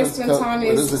that I like spontaneous.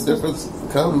 Where does the difference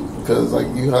come? Because like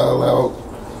you holler out,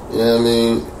 you know what I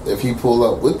mean? If he pull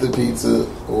up with the pizza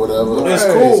or whatever, it's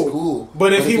cool.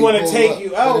 But if he want to take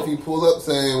you out, if he pull up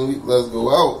saying let's go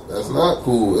out, that's not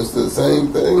cool. It's the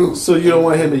same thing. So you don't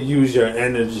want him to use your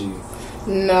energy.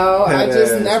 No, I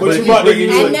just never. I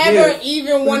never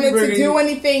even wanted to do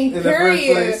anything.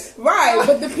 Period. Right,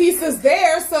 but the pizza's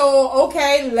there, so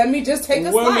okay. Let me just take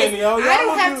a slice. I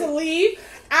don't have to leave.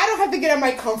 I don't have to get out of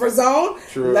my comfort zone.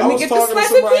 True. Let me get the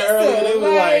slice of pizza. They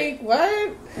were like,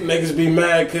 what? Niggas be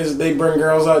mad because they bring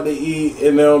girls out to eat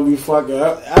and they'll be fucking.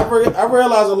 I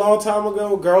realized a long time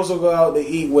ago, girls will go out to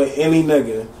eat with any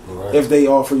nigga if they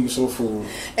offer you some food.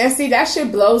 And see, that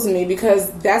shit blows me because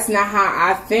that's not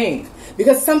how I think.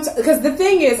 Because the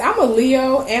thing is, I'm a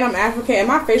Leo and I'm African, and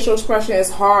my facial expression is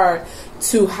hard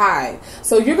to hide.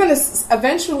 So you're gonna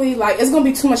eventually it's gonna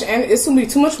be too much. It's gonna be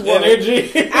too much work.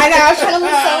 Energy. I know. I'm trying to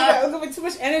look so good. It's gonna be too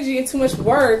much energy and too much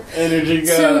work Energy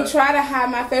to try to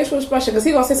hide my facial expression because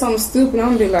he gonna say something stupid.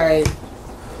 I'm gonna be like,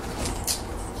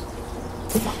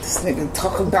 fuck this nigga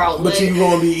talk about. But you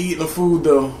gonna be eating the food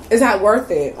though. It's not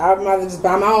worth it. I'd rather just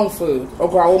buy my own food or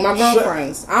go out with my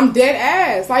girlfriends. I'm dead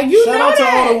ass. Like you Shout know out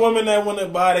that. to all the women that want to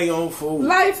buy their own food.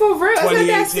 Like for real, it's not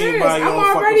that 2018 serious. buy your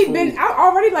own fucking food. I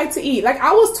already like to eat. Like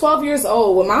I was 12 years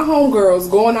old with my homegirls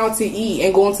going out to eat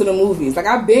and going to the movies. Like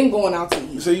I've been going out to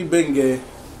eat. So you been gay?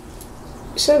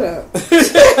 Shut up.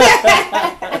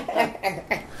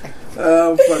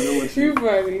 I'm fucking with you. You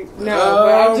funny. No,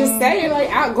 but I'm just saying,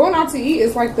 like, going out to eat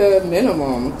is like the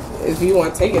minimum if you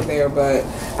want to take it there. But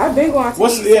I've been going out to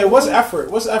eat. Yeah, what's effort?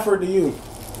 What's effort to you?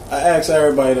 I ask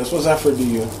everybody this. What's effort to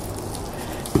you?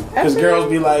 Because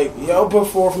girls be like, yo, put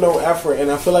forth no effort.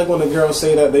 And I feel like when the girls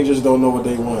say that, they just don't know what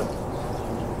they want.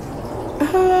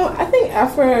 I think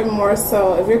effort more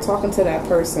so if you're talking to that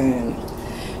person,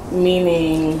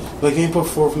 meaning... Like, he put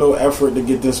forth no effort to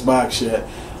get this box yet.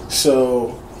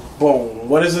 So... Boom.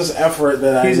 What is this effort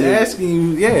that He's asking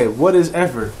you, yeah, what is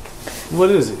effort? What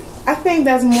is it? I think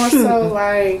that's more so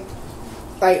like,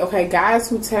 okay, guys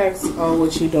who text, oh,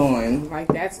 what you doing? Like,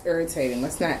 that's irritating.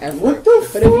 That's not effort. What the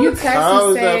But if you text How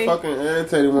and is say... that fucking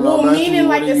irritating when well, I'm asking meaning you,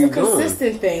 like what are it's a you doing?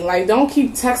 consistent thing. Like, don't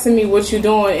keep texting me what you're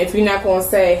doing if you're not going to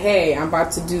say, hey, I'm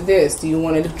about to do this. Do you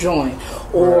want to join?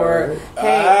 Or,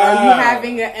 hey, are you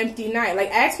having an empty night?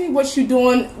 Like, ask me what you're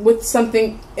doing with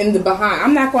something in the behind.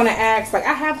 I'm not going to ask. Like,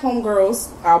 I have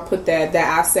homegirls, I'll put that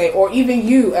I say, or even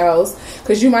you, Els,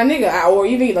 because you my nigga, or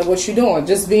even like what you doing,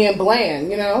 just being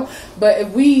bland, you know? But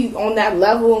if we on that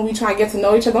level and we try to get to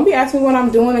know each other, don't be asking me what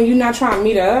I'm doing and you not trying to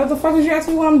meet up. What the fuck is you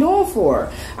asking me what I'm doing for?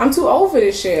 I'm too old for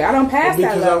this shit. I don't pass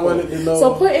that level. I wanted to know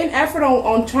So put in effort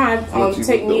on trying to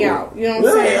take me out. You know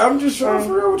what I'm saying? I'm just trying to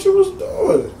figure out what you was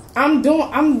doing.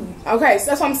 Okay, so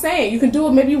that's what I'm saying. You can do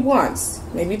it maybe once,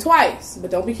 maybe twice, but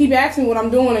don't be keep asking me what I'm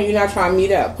doing and you're not trying to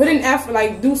meet up. Put in effort,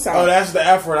 like do something. Oh, that's the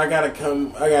effort. I gotta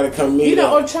come meet you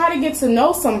know, up. or try to get to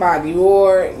know somebody,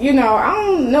 or you know, I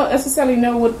don't necessarily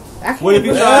know what. I can't. What if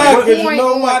you because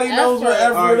nobody knows what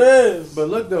effort is. But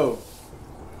look though,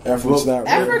 effort's not real.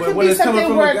 Effort could when be it's coming something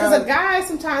from where a because a guy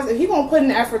sometimes if he gonna put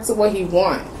in effort to what he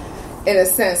want. In a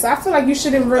sense, so I feel like you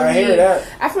shouldn't really. I hear that.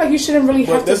 I feel like you shouldn't really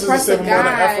have to press a This is the same amount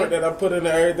of guy. effort that I put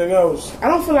into everything else. I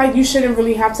don't feel like you shouldn't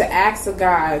really have to ask a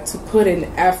guy to put in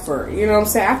effort. You know what I'm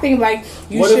saying? I think like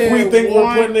you should. What if we think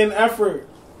we're putting in effort?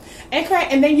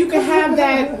 And then you can have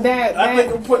that.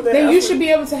 Then you should be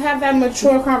able to have that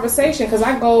mature conversation because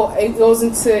it goes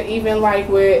into even like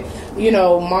with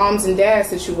moms and dads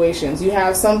situations. You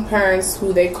have some parents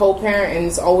who they co-parent and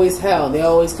it's always hell. They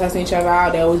always cussing each other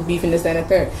out. They always beefing this, that, and the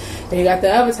third. Then you got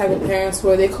the other type of parents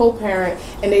where they co-parent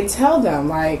and they tell them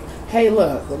like, hey,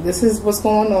 look, this is what's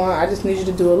going on. I just need you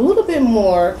to do a little bit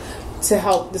more to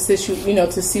help this issue.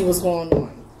 To see what's going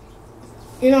on.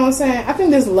 You know what I'm saying? I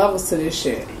think there's levels to this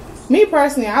shit. Me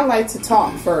personally, I like to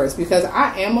talk first because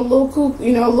I am a little cool,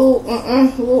 a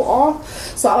little off.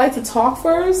 So I like to talk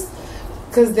first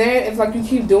because then if like you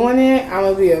keep doing it, I'm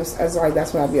gonna be upset.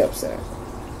 That's when I'll be upset.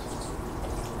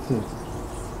 Yeah.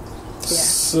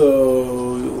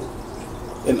 So,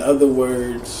 in other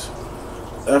words,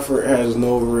 effort has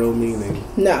no real meaning.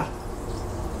 No.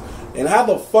 And how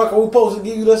the fuck are we supposed to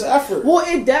give you this effort? Well,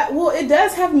 it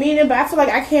does have meaning, but I feel like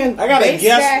I can't. I gotta base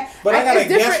guess, that. but I gotta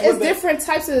guess. It's different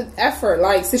types of effort,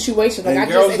 like situations. Like and I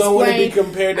girls just don't want to be explained.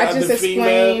 compared to I just other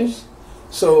explained. females.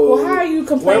 So, well, how are you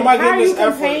comparing?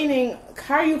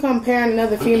 How are you comparing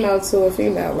another female to a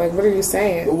female? Like, what are you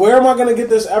saying? Where am I gonna get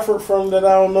this effort from that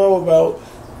I don't know about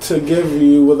to give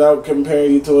you without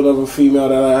comparing you to another female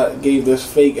that I gave this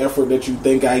fake effort that you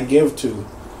think I give to?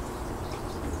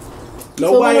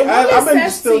 Nobody. So I've been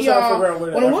still trying to figure out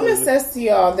where. When a woman says to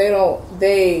y'all,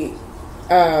 they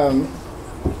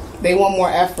want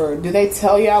more effort. Do they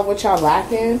tell y'all what y'all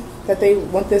lacking? That they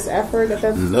want this effort that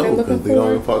they're looking for? They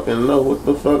don't fucking know what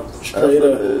the fuck Straight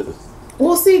up is.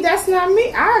 Well, see, that's not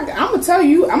me. I'm gonna tell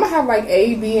you. I'm gonna have like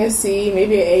A, B, and C,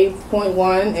 maybe an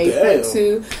 8.1,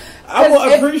 8.2. I will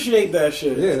appreciate that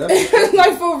shit. Yeah, that's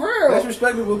like for real. That's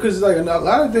respectable because like a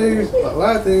lot of things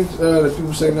that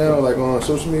people say now, like on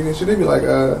social media and shit, they be like,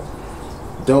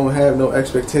 don't have no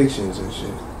expectations and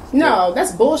shit. No,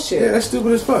 that's bullshit. Yeah, that's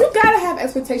stupid as fuck. You gotta have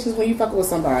expectations when you fuck with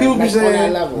somebody. People be like, on that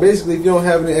saying, level. basically, if you don't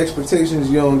have any expectations,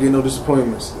 you don't get no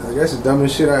disappointments. Like, that's the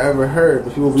dumbest shit I ever heard,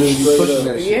 but people really be pushing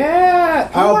that shit. Yeah.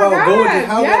 How about going to,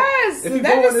 yes. if you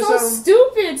that go is into so something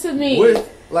stupid to me. with,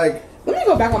 like, let me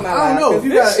go back on my life. I don't know. If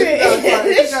you got a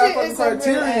fucking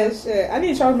criteria. criteria, I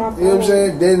need to charge my phone. you know what I'm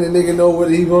saying? Then the nigga know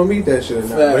whether he gonna meet that shit or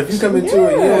not. But if you come into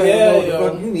it, you don't know what the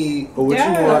fuck you need or what you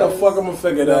want. How the fuck I'm gonna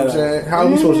figure that out? How are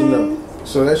we supposed to know?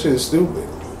 So that shit is stupid.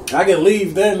 I can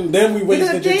leave. Then we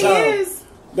wasted your time.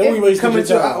 Then we wasted your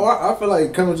time. I feel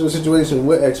like coming to a situation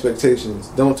with expectations.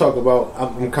 Don't talk about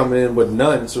I'm coming in with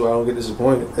none, so I don't get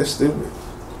disappointed. That's stupid.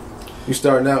 You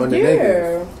starting out in the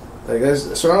negative. Like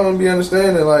so I don't be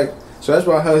understanding. Like so that's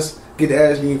why us get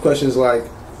asking you questions like,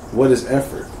 what is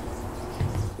effort?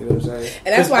 You know what I'm saying?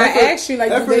 And that's why I asked you, like,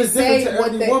 do they say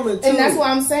what they... And that's why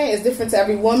I'm saying it's different to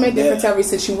every woman, different to every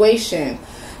situation.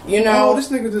 You know? Oh, this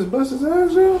nigga just bust his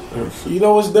ass out? You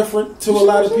know what's different to a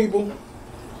lot of people?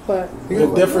 What?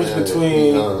 The difference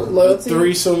between loyalty,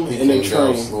 threesome, and a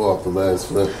train. Slow off the last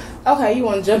flip. Okay, you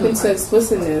want to jump into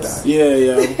explicitness?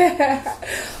 Yeah.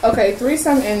 Okay,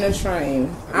 threesome and the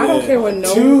train. I don't care what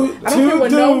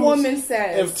no woman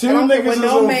says. If two niggas is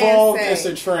involved, it's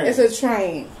a train. It's a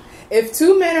train. If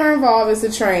two men are involved, it's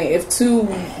a train. If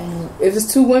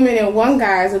it's two women and one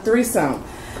guy, it's a threesome.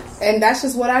 And that's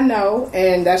just what I know,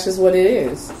 and that's just what it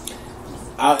is.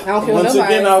 I don't care what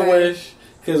nobody says. I wish,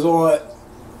 because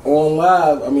on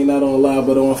live, I mean not on live,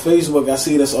 but on Facebook, I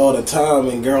see this all the time,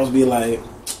 and girls be like,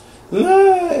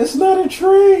 "Nah, it's not a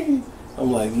train."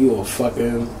 I'm like, you a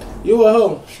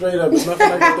hoe, straight up. There's nothing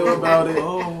I can do about it.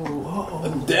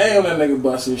 Damn, that nigga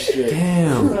busting shit.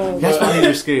 Damn, that's why he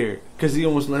was scared, because he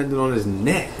almost landed on his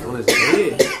neck, on his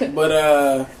head. But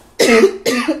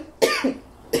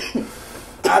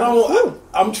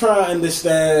I'm trying to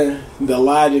understand the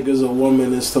logic as a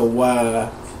woman as to why.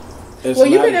 Well,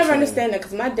 you can never understand that,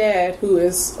 because my dad, who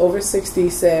is over 60,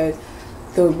 said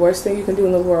the worst thing you can do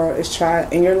in the world is try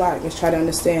to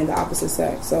understand the opposite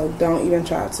sex. So don't even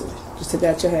try to. Just take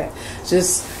that out your head.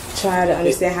 Just try to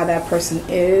understand how that person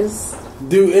is.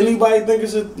 Do anybody think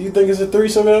you think it's a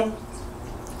threesome now?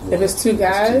 If it's two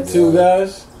guys? Two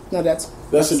guys? No, that's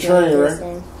a train, right?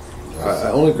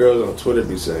 Only girls on Twitter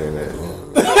be saying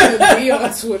that. Be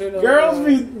on Twitter,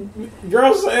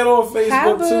 girls say it on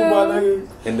Facebook too, my nigga.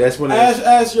 And that's when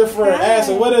ask your friend. Ask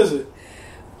her, what is it?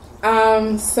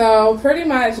 So pretty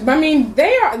much, I mean,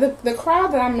 they are the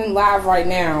crowd that I'm in live right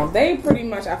now. They pretty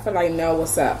much, I feel like, know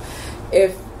what's up.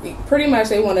 If pretty much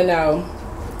they want to know,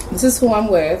 this is who I'm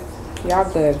with. Y'all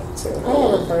good too.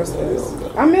 Whoever first is,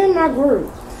 I'm in my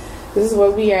group. This is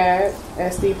what we at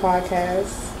SD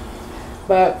Podcast.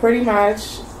 But pretty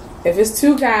much, if it's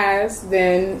two guys,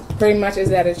 then pretty much is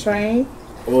that a train?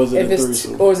 Or is it a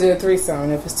threesome? Or is it a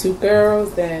threesome? If it's two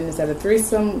girls, then is that a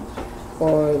threesome?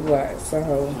 Or what?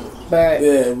 So, but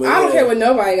I don't care what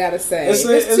nobody got to say. It's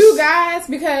two guys,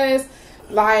 because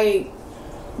like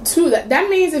that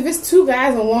means if it's two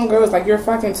guys and one girl, it's like you're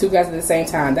fucking two guys at the same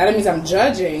time. That means I'm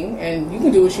judging, and you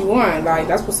can do what you want. Like,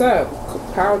 that's what's up.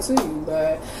 Power to you.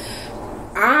 But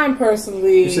I'm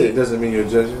personally... You said it doesn't mean you're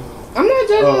judging? I'm not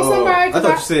judging somebody. I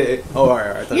thought you said... Oh, all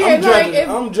right.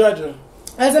 I'm judging.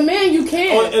 As a man, you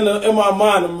can. In my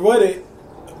mind, I'm with it.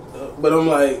 But I'm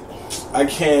like, I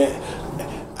can't...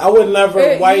 I would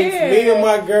never wife me and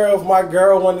my girl. If my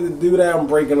girl wanted to do that, I'm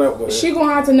breaking up with her. She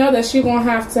gonna have to know that she gonna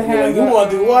have to have. Like, you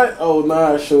want to do what? Oh,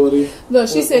 nah, shorty. Look,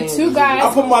 she said two guys.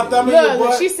 I put my thumb in your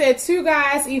butt. She said two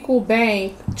guys equal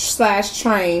bang /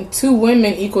 train. Two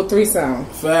women equal threesome.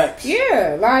 Facts.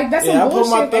 Yeah, like that's some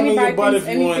bullshit. I put my thumb in your butt if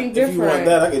you want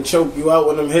that. I can choke you out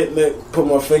when I'm hitting it. Put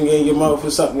my finger in your mouth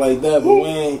or something like that.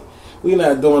 But we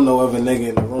not doing no other nigga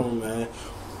in the room, man.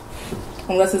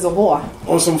 Unless it's a whore.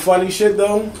 On some funny shit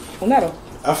though. No.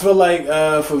 I feel like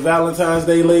for Valentine's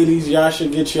Day, ladies, y'all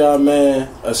should get y'all man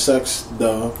a sex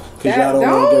doll, because y'all don't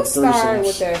want to give threesomes. Don't start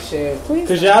with that shit, please.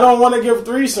 Because y'all don't want to give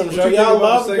threesomes, y'all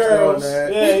love girls. I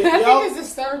think it's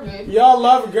disturbing. Y'all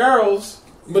love girls,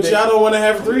 but y'all don't want to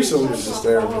have threesomes. It's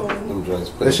disturbing.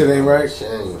 That shit ain't right.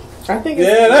 I think it's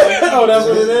that's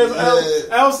what it is.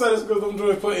 Al said it's because them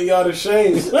joints putting y'all to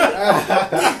shame.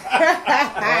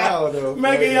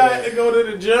 Making y'all go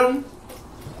to the gym.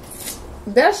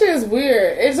 That shit is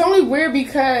weird. It's only weird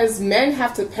because men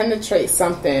have to penetrate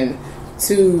something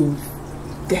to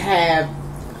have,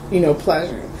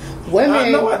 pleasure.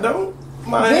 Women, no, I don't.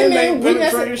 My hand ain't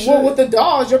penetrating shit. Well, with the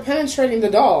dolls, you're penetrating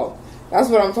the doll. That's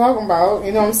what I'm talking about.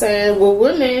 You know what I'm saying? Well,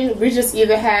 women, we just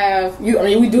either have... we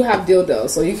do have dildos,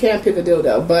 so you can't pick a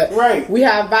dildo. But we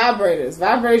have vibrators.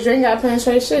 Vibrators, you ain't got to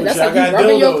penetrate shit. That's like you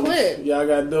rubbing your clit. Y'all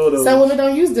got dildos. Some women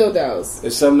don't use dildos.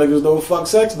 And some niggas don't fuck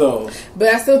sex dolls. But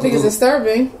I still think it's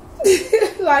disturbing.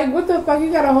 Like, what the fuck?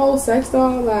 You got a whole sex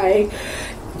doll? Like...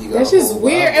 That's just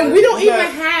weird. And we don't even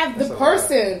have the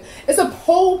person. It's a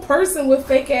whole person with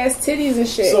fake ass titties and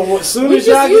shit. So as soon as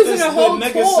y'all get this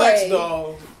nigga sex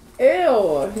doll...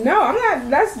 Ew. No,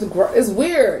 I'm not. It's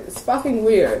weird. It's fucking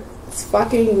weird. It's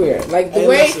fucking weird. Like the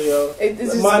way it's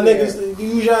just my weird. Niggas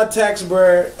use y'all tax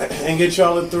bread and get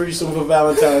y'all a threesome for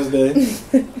Valentine's Day.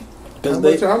 How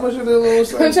much are the little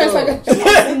sex Contract's like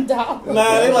 $1,000.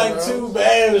 Nah, they like 2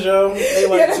 bands, yo. They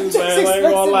like 2 bands. I ain't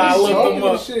gonna lie, I looked them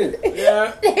up. Shit.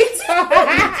 Yeah.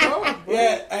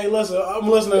 Yeah. Hey, listen, I'm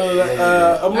listening to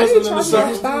the. I'm listening to the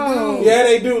songs. Yeah,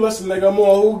 they do. Listen, nigga, I'm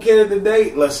on Who Cared the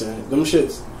Date. Listen, them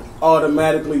shits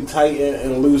automatically tighten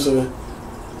and loosen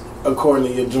according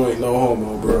to your joint. No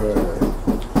homo, bro.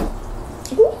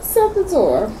 Who's at the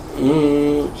door?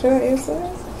 Should I answer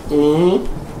that?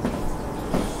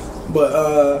 But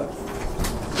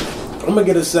I'm gonna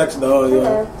get a sex doll,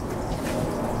 yo.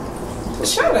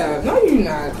 Shut up. No, you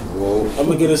not. Whoa. I'm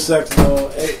gonna get a sex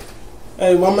doll.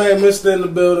 Hey, my man Mister in the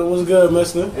building. What's good,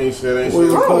 Mister? Ain't shit. We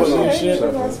recording Oh, and shit.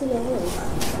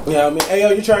 Yeah, I mean, hey, yo,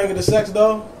 you trying to get a sex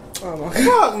doll? Oh my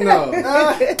Fuck no.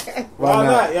 Why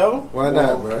not, yo? Why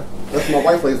not, bro? That's what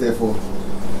my wife plays there for.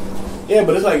 Yeah,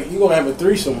 but it's like you gonna have a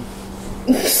threesome.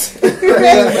 That's like you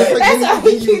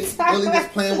really just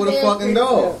playing with a fucking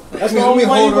dog. That's the only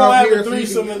way you gonna have a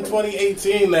threesome in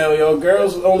 2018 now, yo.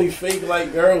 Girls only fake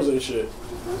like girls and shit.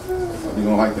 You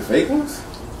don't like the fake ones?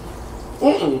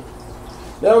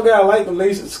 They don't gotta like them.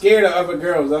 They scared of other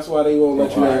girls. That's why they won't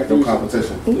let you have no threesomes.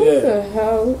 competition. What the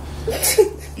hell?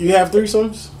 You have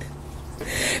threesomes?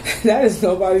 That is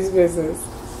nobody's business.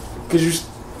 Cause you,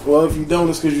 well, if you don't,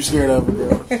 it's cause you're scared of other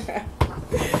girls.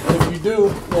 If you do, you know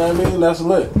what I mean, that's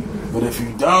lit. But if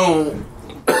you don't,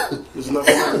 there's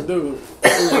nothing you can do.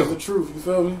 It's the truth. You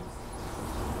feel me?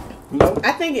 No?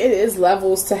 I think it is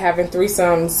levels to having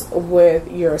threesomes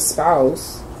with your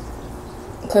spouse.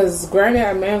 Because granted,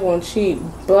 a man won't cheat,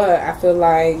 but I feel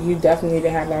like you definitely need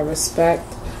to have that respect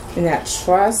and that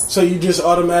trust. So you just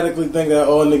automatically think that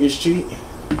all niggas cheat?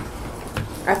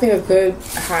 I think a good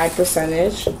high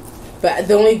percentage. But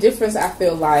the only difference I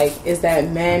feel like is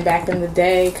that men back in the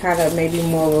day kind of maybe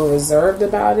more reserved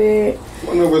about it.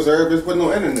 Well, no reserve is with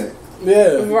no internet.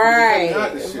 Yeah. Right.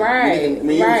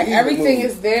 Everything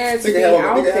is there to be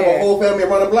out there. They have a whole family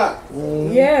around the block.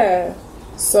 Yeah.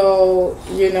 So,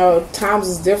 you know, times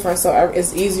is different, so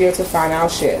it's easier to find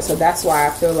out shit. So that's why I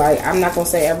feel like, I'm not going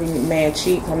to say every man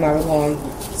cheats, I'm not going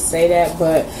to say that,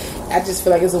 but I just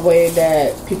feel like it's a way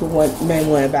that men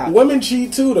went about it. Women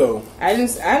cheat too, though. I know,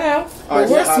 but Right,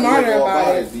 we're so smarter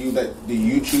about it. Do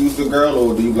you choose the girl,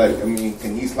 or do you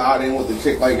can he slide in with the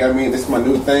chick, this is my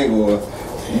new thing, or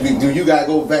do you gotta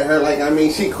go vet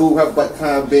her, she cool, her butt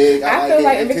kind of big. I feel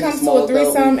like if it comes to a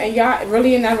threesome and y'all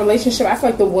really in that relationship, I feel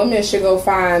like the woman should go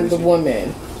find the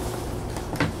woman.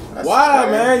 Why,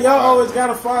 man? Y'all always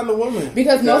gotta find the woman.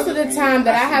 Because most of the time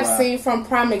that I have seen from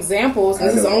prime examples,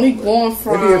 this is only going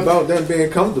from... Maybe about them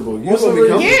being comfortable. You What's gonna be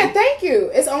comfortable. Yeah, thank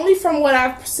you. It's only from what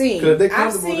I've seen.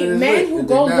 I've seen men who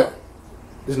go...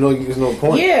 There's no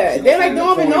point. Yeah, they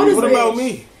don't even notice. What about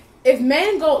me? If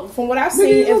men go, from what I've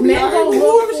seen, if men go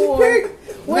look for...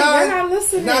 Wait, you're not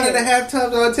listening. 9.5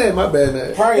 times out of 10. My bad,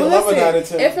 man. Probably 11 out of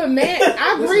 10. If a man...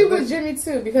 I agree with Jimmy,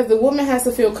 too, because the woman has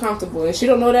to feel comfortable. And she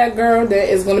don't know that girl that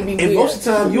is going to be weird. And most of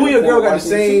the time, you and your girl got the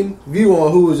same view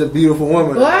on who is a beautiful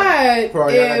woman. But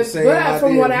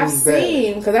from what I've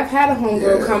seen, because I've had a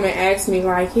homegirl come and ask me,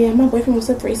 yeah, my boyfriend was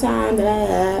a threesome,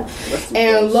 blah.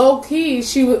 And low-key,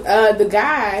 she was, the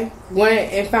guy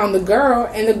went and found the girl,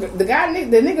 and the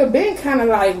nigga been kind of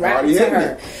rapping to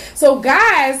her. So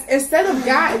guys, instead of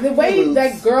the way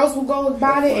that girls will go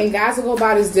about it and guys will go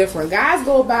about it is different. Guys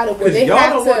go about it where they y'all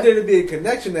have don't want there to be a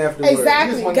connection afterwards.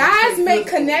 Exactly. Guys make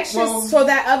connections so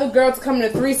that other girls come to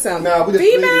threesome.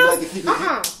 Females,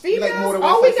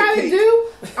 all we gotta do,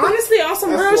 honestly, on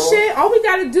some real shit, all we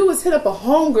gotta do is hit up a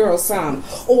homegirl some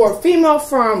or a female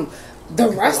from the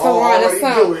restaurant or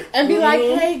something and be like,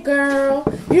 hey girl,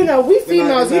 we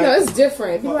females, it's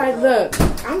different. Be like, look,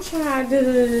 I'm trying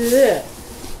to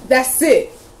That's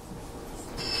it.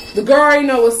 The girl already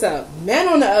know what's up. Men,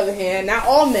 on the other hand, not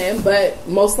all men, but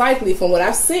most likely from what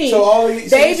I've seen,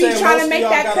 they be trying to make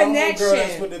that connection.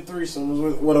 That's with the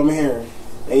threesomes, what I'm hearing,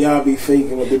 and y'all be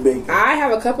faking with the bacon. I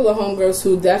have a couple of homegirls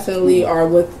who definitely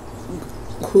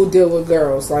who deal with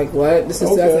girls. Like what? This is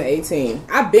 2018.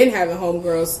 I've been having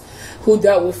homegirls who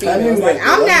dealt with females.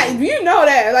 I'm not. You know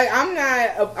that.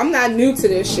 I'm not new to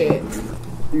this shit.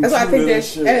 That's why I think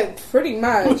that's pretty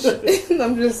much.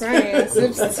 I'm just saying.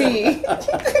 Sips tea.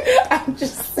 I'm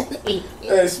just saying.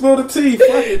 Hey, spill the tea.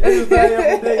 Fuck it. This is that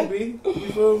every day, B.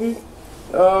 You feel me?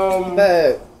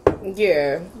 But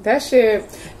yeah, that shit,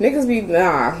 niggas be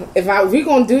If we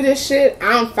gonna do this shit,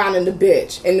 I'm finding the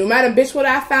bitch, and no matter bitch what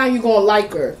I found, you gonna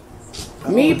like her.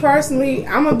 Me personally,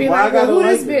 I'm gonna be like, well, who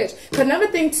this bitch? Cause another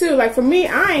thing too, like for me,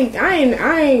 I ain't.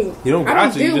 You don't I got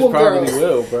don't to. deal You just with probably girls.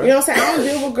 will, bro. You know what I'm saying? I don't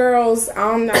deal with girls.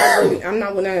 I'm not with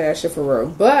none of that shit for real.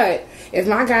 But if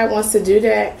my guy wants to do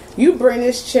that, you bring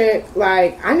this chick.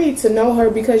 Like, I need to know her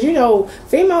because you know,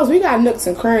 females, we got nooks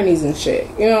and crannies and shit.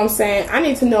 You know what I'm saying? I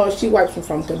need to know if she wipes from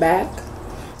front to back.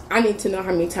 I need to know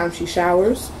how many times she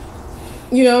showers.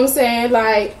 You know what I'm saying?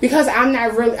 Like, because I'm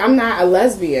not a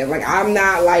lesbian. Like, I'm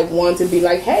not like one to be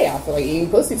like, hey, I feel like eating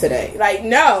pussy today. Like,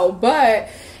 no. But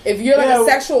if you're like a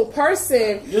sexual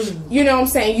person, you know what I'm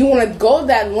saying? You want to go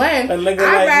that length. I'd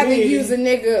rather use a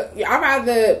nigga.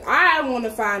 I want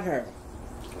to find her.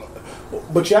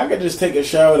 But y'all could just take a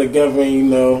shower together, and you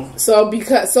know. So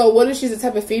what if she's the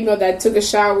type of female that took a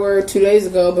shower 2 days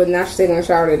ago, but now she's taking a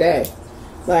shower today?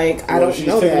 Like, I don't know that.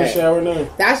 She's taking a shower now.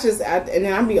 That's just, and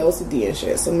then I'd be OCD and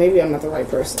shit, so maybe I'm not the right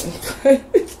person.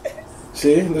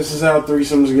 See, this is how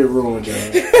threesomes get ruined,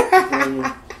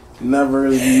 y'all.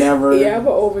 Never. Yeah, I'm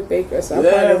an overthinker, so I'm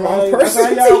probably the wrong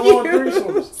person. That's how y'all want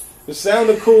threesomes. It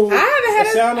sounded cool. It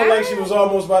sounded like she was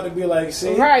almost about to be like,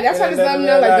 see? Right, that's why I just let them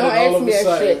know, like, don't ask me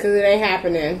that shit, because it ain't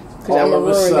happening. Because I'm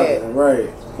going to ruin it. Right.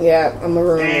 Yeah, I'm going to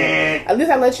ruin it. At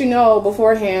least I let you know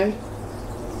beforehand.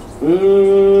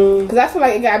 Because I feel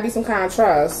like it gotta be some kind of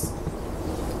trust.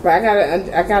 But I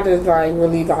gotta like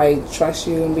really like trust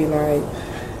you and be like,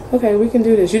 okay, we can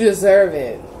do this. You deserve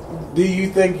it. Do you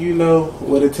think you know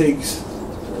what it takes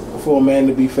for a man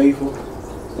to be faithful?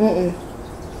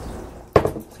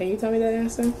 Can you tell me that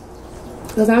answer?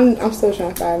 Because I'm still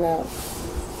trying to find out.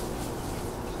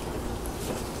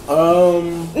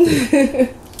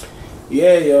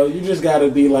 Yeah, yo, you just gotta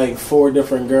be like 4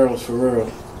 different girls for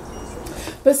real.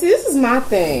 But see, this is my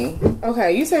thing.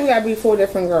 Okay, you say we gotta be 4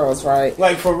 different girls, right?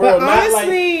 Like for real, but not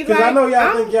honestly, like because I know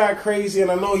y'all think y'all crazy, and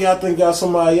I know y'all think y'all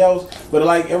somebody else, but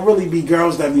like it really be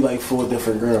girls that be like 4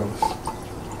 different girls.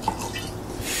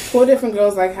 4 different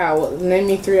girls, like how? Name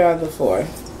me 3 out of the 4.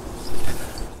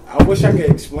 I wish I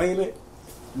could explain it.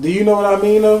 Do you know what I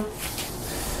mean though?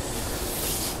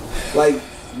 Like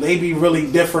they be really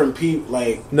different people.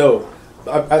 Like no.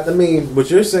 I mean,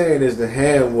 what you're saying is the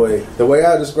hand way. The way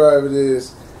I describe it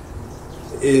is,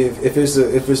 if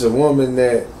it's a woman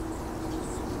that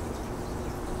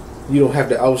you don't have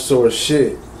to outsource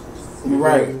shit,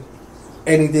 right?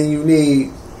 Anything you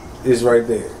need is right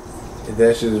there. And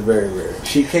that shit is very rare.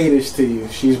 She caters to you.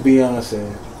 She's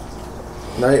Beyoncé.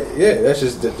 Yeah, that's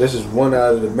just one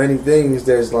out of the many things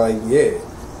that's like, yeah,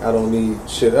 I don't need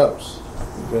shit else.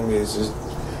 You feel me? It's just,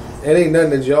 it ain't nothing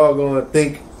that y'all gonna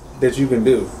think that you can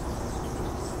do.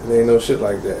 There ain't no shit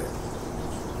like that.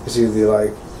 It's either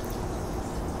like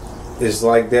it's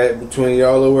like that between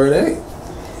y'all or it ain't.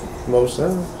 Most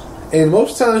times. And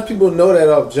most times people know that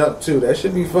off jump too. That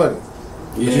should be funny.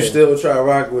 Yeah. But you still try to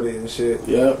rock with it and shit.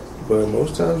 Yep. But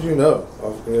most times you know. You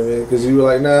know what I mean? Because you were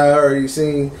like, nah, I already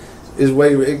seen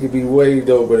it could be way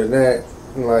doper than that.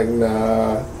 I'm like,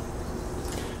 nah,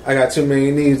 I got too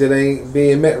many needs that ain't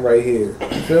being met right here.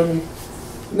 You feel me?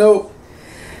 Nope.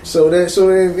 So then,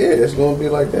 yeah, it's gonna be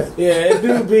like that. Yeah,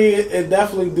 it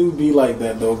definitely do be like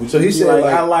that though. So he said, like,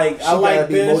 I like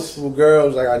be this. Multiple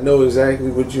girls. Like I know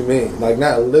exactly what you mean. Like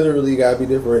not literally gotta be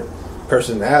different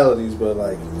personalities, but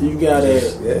like you gotta,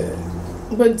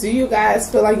 yeah. But do you guys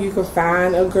feel like you could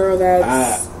find a girl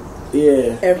that's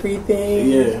everything?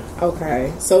 Yeah.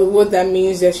 Okay. So what that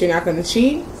means that you're not gonna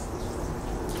cheat?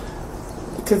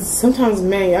 Because sometimes,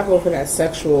 man, y'all go for that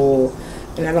sexual,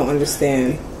 and I don't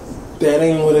understand. That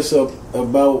ain't what it's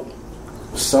about.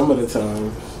 Some of the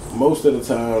time, most of the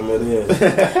time, it is.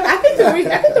 I think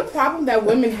the problem that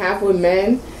women have with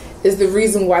men is the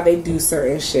reason why they do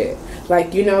certain shit.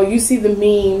 Like, you know, you see the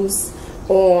memes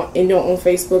on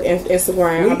Facebook and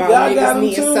Instagram about niggas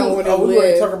needing somewhere to live. We want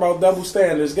to talk about double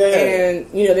standards. Go ahead.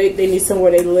 And you know they need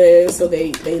somewhere they live, so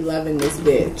they loving this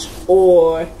bitch.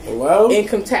 Or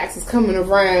income tax is coming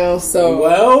around,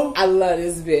 so I love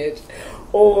this bitch.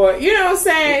 Or, you know what I'm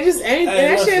saying? Just anything.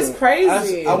 That shit is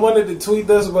crazy. I wanted to tweet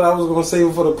this, but I was going to save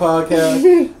it for the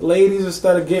podcast. Ladies,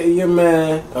 instead of getting your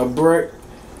man a brick,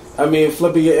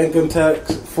 flipping your income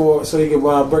tax so he can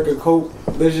buy a brick of coke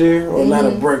this year. Or not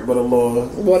a brick, but a little...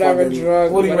 Whatever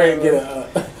drug. What do you ready to get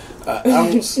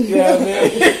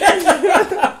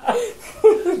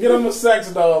get him a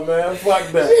sex doll, man.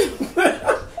 Fuck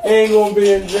that. Ain't gonna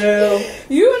be in jail.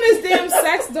 You and this damn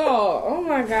sex doll. Oh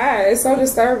my god, it's so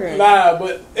disturbing. Nah,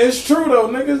 but it's true though.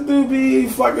 Niggas do be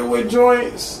fucking with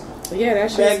joints. Yeah, that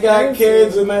shit. That got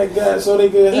kids and that guy, so they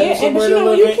could have somewhere to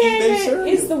live and eat their cereal.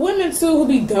 It's the women too who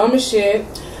be dumb as shit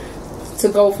to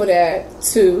go for that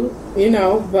too. You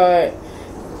know, but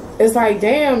It's like,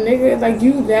 damn, nigga, like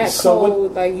you that So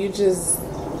cold, like you just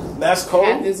That's cold.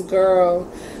 had this girl.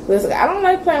 Listen, I don't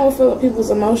like playing with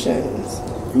people's emotions.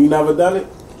 You never done it?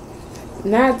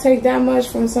 Not take that much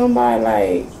from somebody,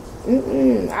 like,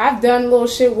 I've done little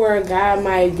shit where a guy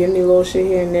might give me a little shit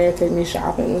here and there, take me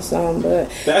shopping or something, but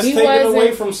That's he taken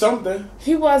away from something.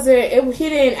 He wasn't. He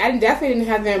didn't. I definitely didn't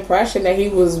have the impression that he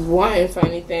was wanting for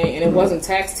anything, and it wasn't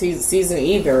tax season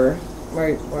either.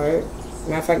 Like what?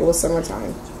 Matter of fact, it was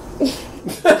summertime.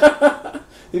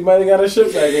 He might have got a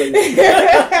shit back later. He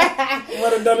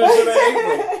might have done this shit in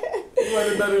April. He might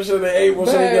have done this shit in April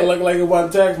so he can look like it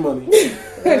wasn't tax money.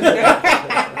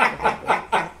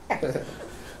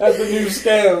 That's the new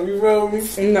scam. You feel me?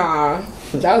 Nah,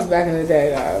 that was back in the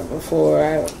day. Before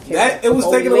it was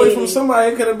taken away from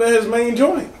somebody. It could have been his main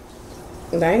joint.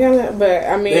 They ain't got nothing, but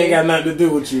I mean, they ain't got nothing to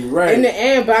do with you, right? In the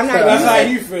end, but I'm not. That's how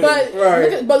you feel, but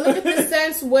right? Look at the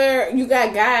sense where you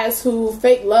got guys who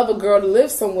fake love a girl to live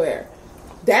somewhere.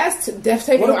 That's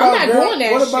taking. I'm not doing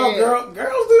that. What about shit.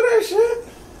 girls do that shit?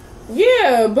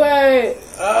 Yeah, but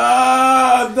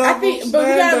I think, but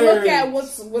we gotta look at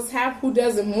what's happening. Who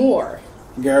does it more?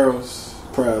 Girls,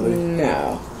 probably.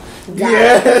 No.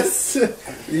 Guys.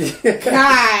 Yes.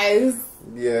 Guys.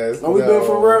 Yes. Are we doing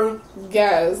for real?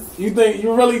 Guys. You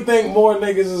really think more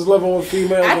niggas is living with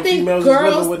females than females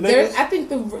girls, is living with niggas? I think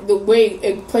the way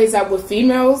it plays out with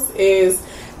females is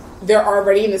they're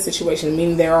already in the situation,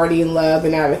 meaning they're already in love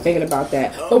and not even thinking about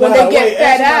that. But when they get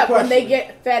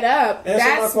fed up,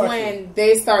 that's when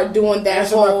they start doing that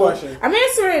whole. I'm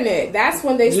answering it. That's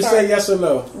when they just start. say yes or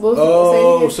no.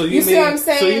 So you see what I'm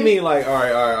saying? So you mean like, all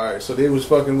right. So they was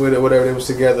fucking with it, whatever. They was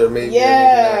together, maybe.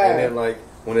 Yeah. And then like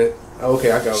when it.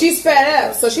 Okay, I got. She's fed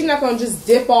up, so she's not gonna just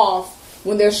dip off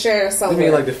when they're sharing something. You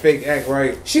mean like the fake act,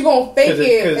 right? She gonna fake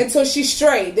it until she's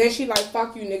straight. Then she like,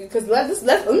 fuck you, nigga. Because let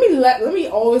me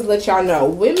always let y'all know,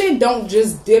 women don't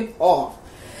just dip off.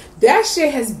 That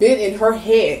shit has been in her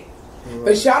head,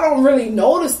 but y'all don't really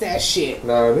notice that shit.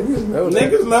 No, niggas know.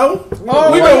 Niggas know.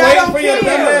 Oh, we well, been waiting for your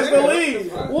dumb ass to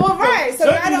leave. Well, right. So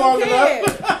y'all don't care.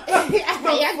 Y'all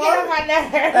get on my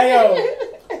nerves. Hey yo,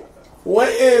 what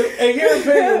is, in your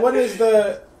opinion?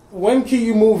 When can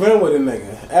you move in with a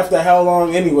nigga? After how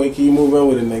long, anyway, can you move in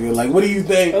with a nigga? Like, what do you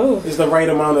think is the right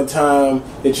amount of time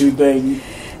that you think?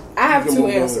 I have two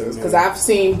answers because I've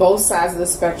seen both sides of the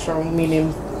spectrum,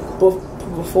 meaning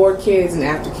before kids and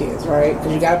after kids, right?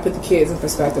 Because you got to put the kids in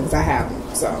perspective. Because I have them.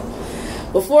 So,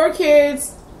 before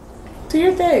kids, do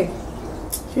your thing.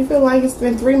 If you feel like it's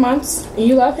been 3 months and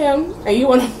you love him and you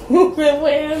want to move in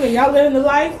with him and y'all living the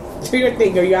life, do your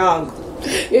thing. You're young.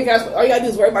 All you gotta do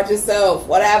is worry about yourself,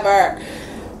 whatever.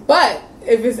 But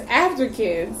if it's after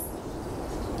kids,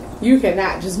 you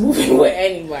cannot just move in with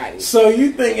anybody. So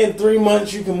you think in 3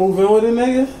 months you can move in with a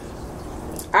nigga?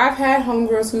 I've had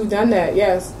homegirls who've done that,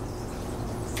 yes.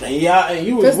 And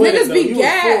you was with niggas it, be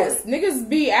gassed. Niggas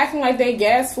be acting like they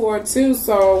gassed for it too,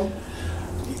 so...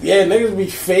 Yeah, niggas be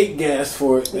fake gas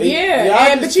for it. But you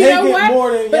know what?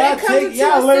 But it comes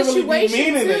into a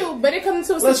situation too. But it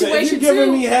comes into a situation too. If you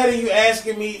giving me head and you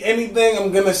asking me anything,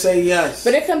 I'm gonna say yes.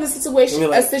 But it comes to a situation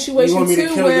like, too you want me to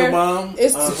kill where your mom?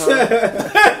 It's right.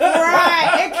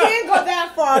 It can't go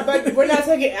that far, but we're not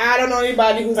taking. I don't know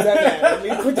anybody who's done that. Let me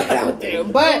put that out there.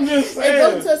 But it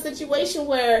goes to a situation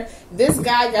where this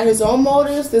guy got his own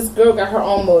motives, this girl got her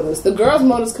own motives. The girl's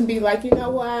motives can be like, you know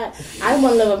what? I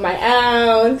want to live on my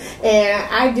own. And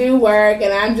I do work,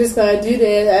 and I'm just gonna do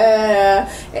this.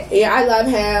 Yeah, I love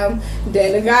him.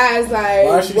 Then the guy's like,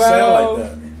 why she sound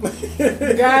like that?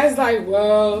 The guy's like,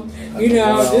 well, you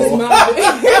know, this is my.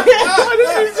 Why did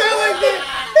she sound like that?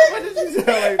 Why did she sound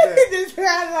like that? This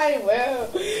guy's like, well,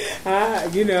 I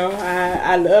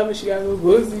love her. She got good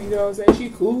pussy. You know what I'm saying? She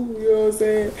cool. You know what I'm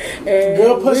saying? And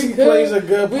good pussy plays a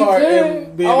good part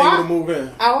in being able to move in.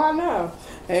 Oh, I know.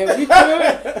 And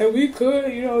we could,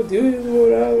 do this or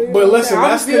whatever. But listen,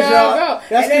 that's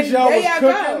because y'all was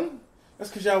cooking. That's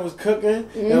because y'all was cooking.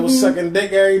 Y'all was sucking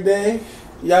dick every day.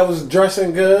 Y'all was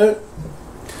dressing good.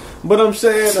 But I'm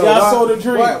saying, y'all sold a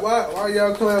dream. Why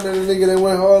y'all clowning the nigga that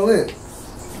went all in?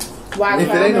 Why if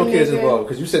there ain't no kids involved,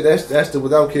 because you said that's the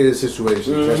without kids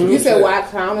situation. You said why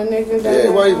clown a nigga? Yeah,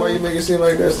 why you make it seem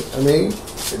like that's? I mean,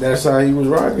 that's how he was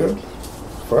rocking.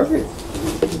 Fuck it.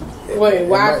 Wait,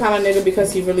 why clown a nigga?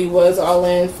 Because he really was all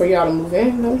in for y'all to move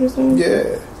in? Know what you're saying?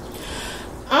 Yeah.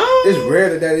 It's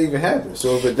rare that even happens.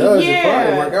 So if it does, it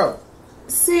probably work out.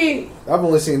 See, I've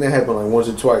only seen that happen like once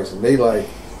or twice, and they like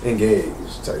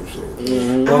engaged type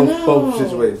shit. Both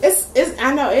situations.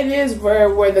 I know it is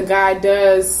rare where the guy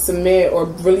does submit or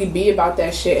really be about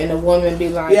that shit, and the woman be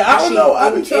like, yeah, I don't know.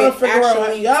 I be trying to figure out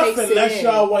how y'all finesse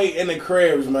y'all way in the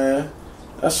cribs, man.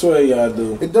 I swear y'all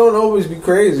do. It don't always be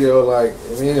crazy, though. Like,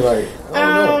 I mean, like,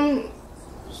 I don't know.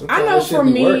 I know for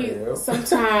me,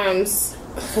 sometimes,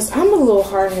 because I'm a little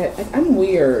hard-headed. Like, I'm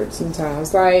weird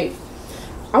sometimes. Like,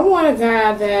 I want a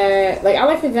guy that, like, I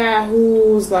like a guy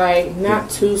who's, like,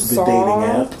 not too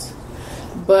soft,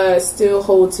 but still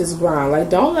holds his ground.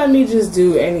 Like, don't let me just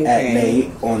do anything. At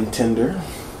night on Tinder.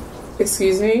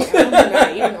 Excuse me? I'm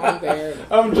not even on there.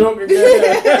 I'm joking.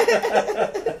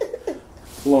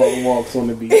 Long walks on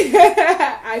the beach.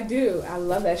 I do. I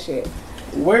love that shit.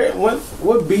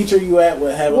 What beach are you at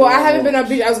with having? Well, I haven't been on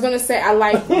beach. I was gonna say I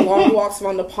like long walks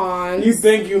around the pond. You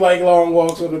think you like long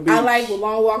walks on the beach? I like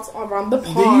long walks around the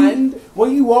pond.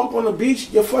 When you walk on the beach,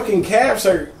 your fucking calves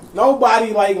hurt.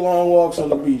 Nobody like long walks on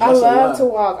the beach. That's I love to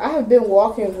walk. I have been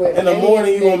walking with. In the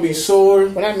morning, you gonna be sore.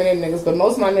 Well, not many niggas, but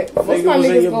most of my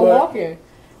niggas go walking.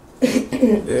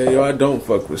 Yeah, yo, I don't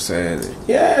fuck with sand.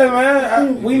 Yeah,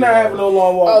 man, we not having no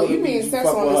long walk. Oh, you mean sex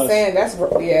on the sand? That's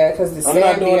because the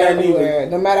sand be everywhere.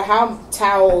 No matter how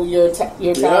your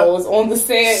towel is on the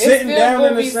sand, sitting it still down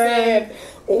in the sand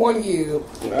on you.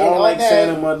 I don't like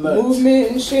sand in my nuts.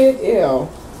 Movement and shit. Ew.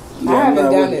 I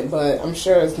haven't done it, but I'm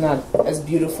sure it's not as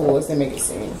beautiful as they make it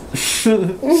seem.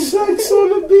 Sex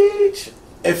on the beach.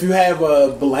 If you have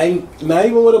a blanket, not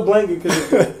even with a blanket, because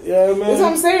yeah, man. That's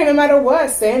what I'm saying. No matter what,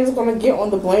 sand is gonna get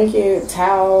on the blanket,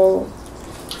 towel.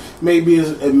 Maybe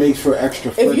it makes for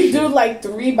extra friction. If you do like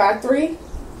 3x3,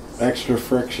 extra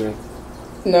friction.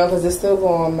 No, because it's still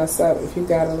gonna mess up. If you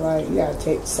gotta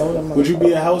take soda. Would you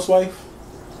be a housewife?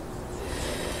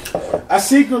 I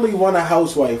secretly want a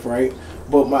housewife, right?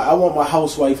 But I want my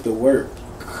housewife to work.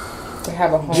 To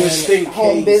have a home, just in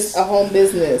case. A home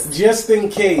business. Just in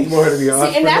case. More to be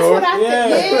entrepreneur. And that's what I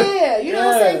think. Yeah. You know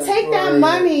what I'm saying? Take that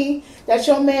money that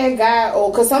your man got, or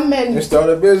because some men. And start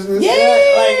a business. Yeah.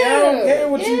 Like, I don't care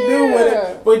what you do with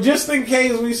it. But just in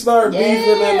case we start beefing,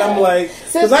 and I'm like,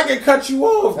 because I can cut you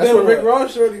off. That's what Rick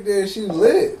Ross shorty did. She was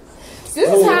lit. This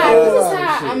is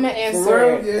how I'm going to answer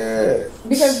it. Yeah.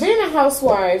 Because being a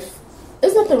housewife,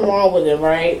 there's nothing wrong with it,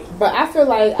 right? But I feel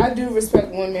like I do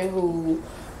respect women who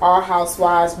are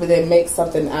housewives, but they make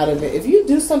something out of it. If you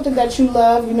do something that you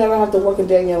love, you never have to work a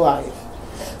day in your life.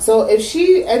 So if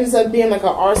she ends up being like an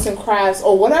arts and crafts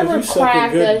or whatever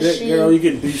craft that she, girl, you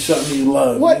can do something you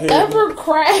love. Whatever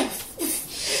craft,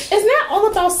 it's not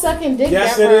all about sucking dick.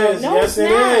 Yes, it is. No, yes, it's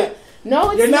not. It is.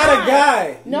 No, it's You're not. not a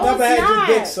guy. No, you never it's had not.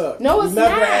 your dick sucked. No, it's you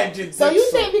never not. Had your dick so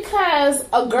you sucked. think because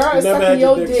a girl is sucking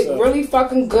your dick really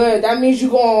fucking good, that means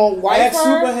you gonna wife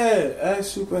her?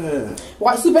 Ask Superhead.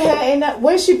 Why Superhead ain't that?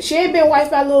 When she ain't been wifed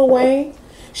by Lil Wayne.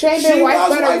 She ain't been wifed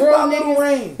by the real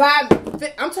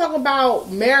niggas. I'm talking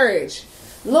about marriage.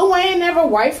 Lil Wayne never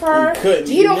wifed her.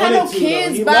 He don't have no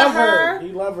kids by her.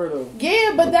 He love her though.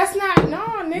 Yeah, but that's not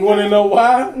nigga. You want to know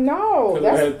why? No,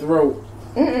 that's her throat.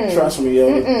 Trust me,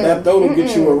 yo. That throat will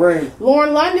get you a ring.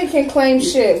 Lauren London can claim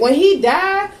shit. When he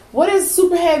died, what is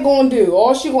Superhead gonna do?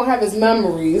 All she gonna have is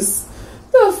memories.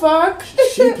 The fuck?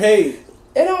 She paid.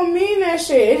 It don't mean that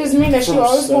shit. It just mean that she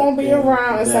always gonna be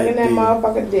around and sucking that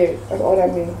motherfucking dick. That's all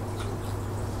that mean.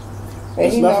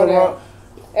 And he know that.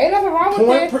 Ain't nothing wrong with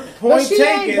that. Point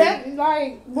taken.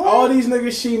 Like, what? All these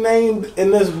niggas she named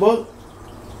in this book,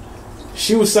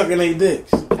 she was sucking their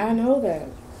dicks. I know that.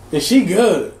 And she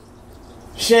good.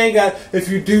 She ain't got, if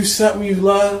you do something you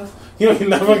love, you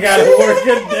never gotta work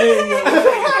a day in your life.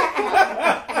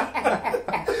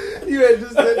 You had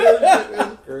just said that.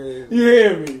 That's crazy. You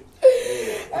hear me?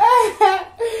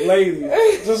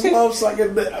 Ladies, just love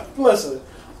sucking dick. Listen,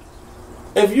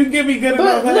 if you give me good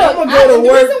enough, I'm gonna go to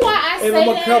work and I'm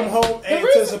gonna come home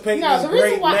anticipating this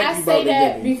great neck you about to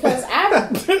give me. Because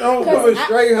I'm going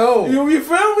straight home. You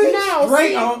feel me? No,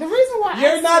 straight home. The reason why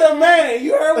you're not a man.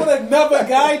 You heard what another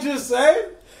guy just said?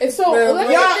 So let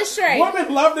me get this straight.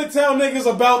 Women love to tell niggas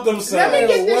about themselves. Let me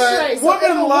get this straight. So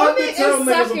women love to tell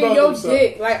niggas about your themselves.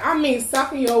 Dick, like I mean,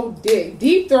 sucking your dick,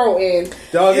 deep throating.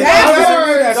 Dog,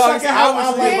 sucking how I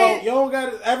like. You don't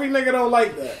got every nigga don't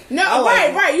like that. No,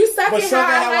 right. You sucking how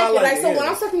I like it. Like so, when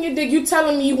I'm sucking your dick, you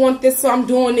telling me you want this, so I'm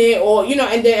doing it, or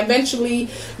and then eventually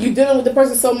you dealing with the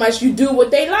person so much, you do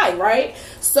what they like, right?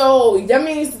 So that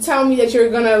means to tell me that you're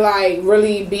gonna like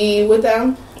really be with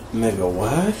them. Nigga,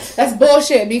 what? That's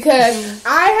bullshit because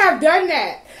I have done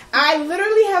that. I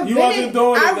literally have you been. Wasn't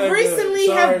doing it I recently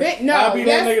have been. No, I'll be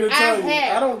that nigga to tell you.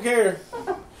 Have. I don't care.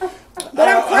 But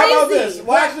I'm crazy. How about this?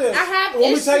 Watch this. I have.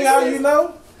 Let me tell you how you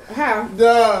know. How?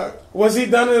 Duh. Was he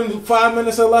done in 5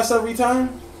 minutes or less every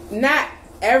time? Not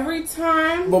every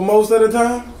time. But most of the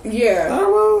time? Yeah.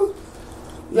 Well,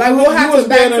 like we'll have to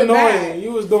back to back.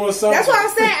 You was doing something. That's what I'm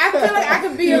saying. I feel like I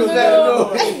could be a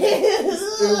little.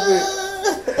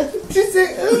 She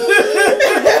said, Truth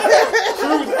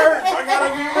hurts. I gotta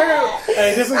be real.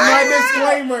 Hey, this is my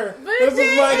disclaimer. This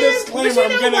is my disclaimer.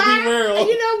 I'm gonna be real. And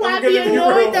you know why I I'm be gonna be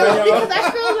annoyed real, though? man. Because I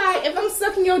feel like if I'm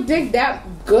sucking your dick that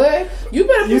good, you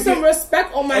better put some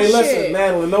respect on my Hey, shit. listen,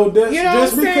 Madeline, no diss. You know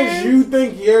Just what I'm because saying? you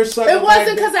think you're sucking It wasn't my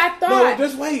dick- because I thought. No,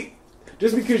 just wait.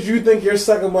 Just because you think you're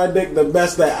sucking my dick the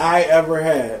best that I ever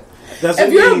had. Doesn't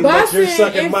If you're mean that busting you're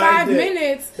sucking in my 5 dick.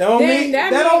 minutes, That don't then mean that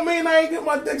don't mean I ain't get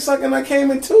my dick sucking. I came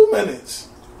in 2 minutes.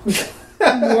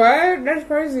 What? That's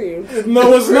crazy.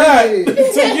 No, it's not. To you,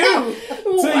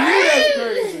 that's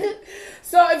crazy.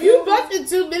 So if you bust in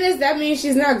 2 minutes, that means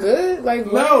she's not good? Like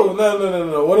what? No.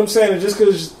 What I'm saying is just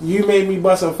because you made me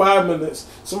bust in 5 minutes,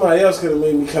 somebody else could have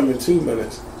made me come in 2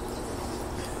 minutes.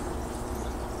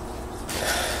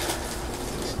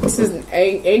 This is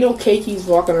ain't no cakeys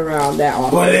walking around that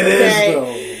often. But it is okay?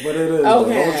 though. But it is. Okay. Though.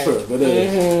 Don't trip. It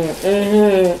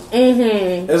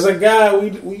is. As a guy,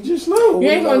 we just know. You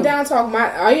ain't going down talk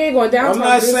my. Oh, you ain't going down. I'm talk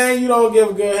not this. saying you don't give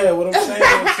a good head. What I'm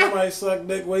saying is somebody suck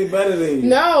dick way better than you.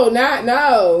 No.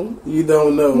 You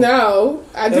don't know. No,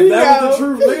 I If do that know. was the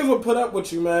truth, niggas would put up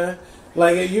with you, man.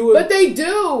 Like if you would. But they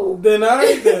do. Then I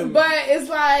ain't them. But it's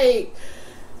like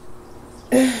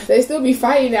they still be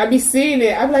fighting it. I be seeing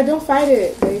it. I be like, don't fight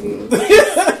it, baby.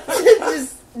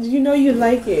 Just you know you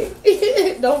like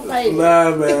it. Don't fight it.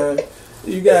 Nah, man.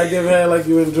 You gotta give head like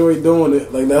you enjoy doing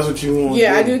it. Like that's what you want.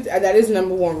 Yeah, I do. That is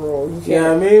number one rule. You can't.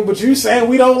 Yeah, I mean, but you saying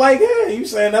we don't like it. You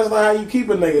saying that's not how you keep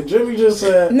a nigga. Jimmy just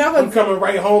said, No, but- I'm coming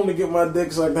right home to get my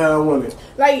dick sucked how I want it.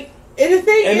 Like, and the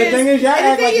thing is, y'all and the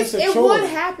act thing like is, it's a it chore. would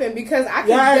happen because I could.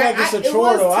 Y'all act like it's a it chore,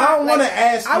 was though. I don't time- wanna like,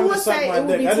 ask you I to would suck say my it would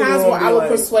dick. be I just times wanna where be I would like-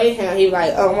 persuade him. He'd be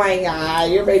like, "Oh my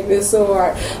god, you're making this so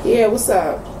hard." Yeah, what's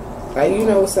up? Like, you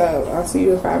know what's up? I'll see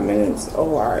you in 5 minutes.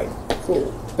 Oh, all right,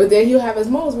 cool. But then he'll have his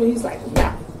moments where he's like,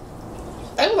 "Nah."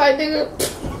 I'm like,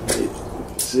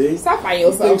 nigga, See? stop fighting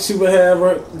You think yourself. Superhead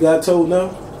ever got told no?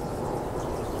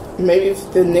 Maybe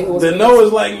if the nigga was The no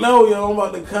is like, no, yo, I'm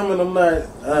about to come and I'm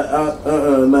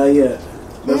not, not yet.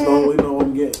 That's the only no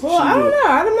I'm getting. Well, I don't know.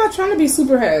 I'm not trying to be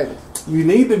Superhead. You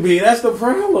need to be. That's the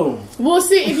problem. Well,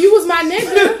 see, if you was my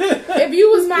nigga,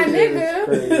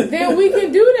 then we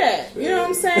can do that. You know what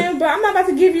I'm saying? But I'm not about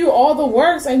to give you all the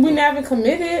works and we never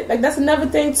committed. Like, that's another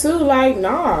thing, too. Like,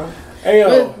 nah. Hey,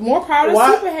 yo. But more power to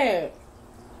Why- Superhead.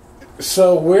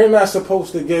 So we're not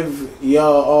supposed to give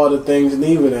y'all all the things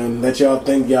neither then that y'all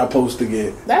think y'all supposed to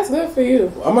get. That's good for you.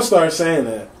 I'm gonna start saying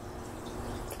that.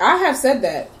 I have said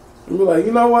that. I'm be like,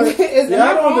 you know what? Is y'all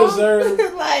am I don't wrong? deserve.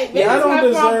 Like, maybe Y'all it's don't my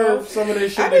deserve problem. some of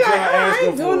this I shit be that like, y'all I asking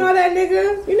ain't doing for. all that,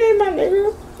 nigga. You ain't my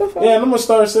nigga. The fuck? Yeah, and I'm gonna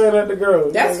start saying that to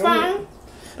girls. That's Like, I'm- fine.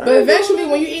 But eventually,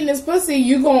 when you eating this pussy,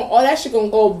 you gon' all that shit gonna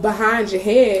go behind your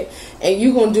head, and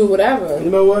you gonna do whatever. You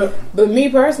know what? But me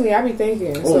personally, I be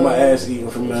thinking. I want my ass eaten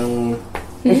from now on.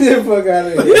 Get the fuck out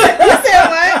of here. You said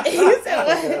what? You said Fuck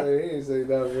what? out of here. He ain't say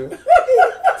nothing.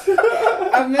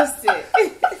 I missed it.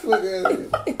 Fuck out of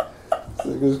here. This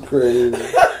nigga's crazy.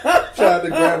 Shout out to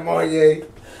Grandma Ye.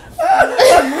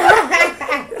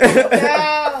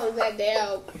 No, that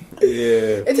damn. Yeah.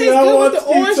 It tastes Y'all good want with to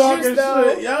the keep orange talking juice, though.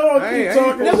 shit. Y'all want to I keep ain't-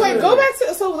 talking No, wait, shit. go back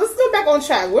to. So let's go back on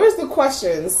track. Where's the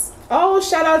questions? Oh,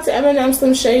 shout out to Eminem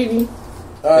Slim Shady.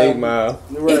 8 Mile.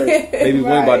 Right. Maybe we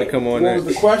about to come on What was the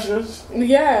next. questions?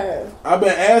 Yeah. I've been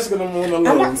asking them on the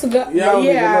low. I'm about to go. Y'all don't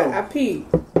even Yeah, know. I peed.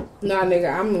 Nah,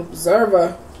 nigga, I'm an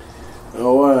observer.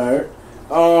 Oh, alright.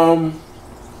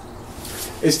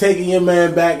 Is taking your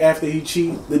man back after he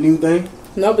cheat the new thing?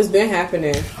 Nope, it's been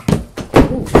happening.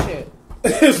 Ooh, shit.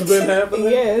 It's been happening?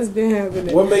 Yeah, it's been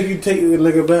happening. What make you take the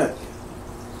nigga back?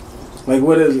 Like,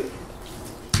 what is it?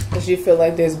 Because you feel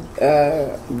like there's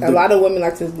a lot of women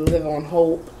like to live on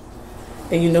hope,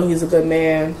 and you know he's a good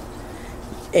man,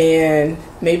 and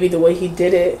maybe the way he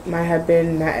did it might have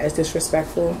been not as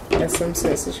disrespectful as some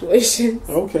situations.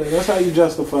 Okay, that's how you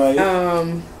justify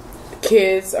it.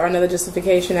 Kids are another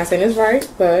justification. Not saying it's right,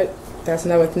 but that's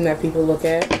another thing that people look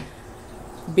at.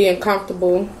 Being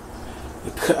comfortable.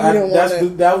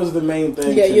 That was the main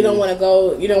thing. Yeah, to you don't me. want to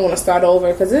go. You don't want to start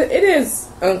over because it is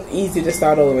easy to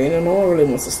start over. You know, no one really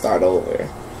wants to start over.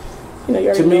 You know, you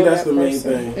already To me, know that's that the main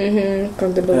person. thing. Mm-hmm.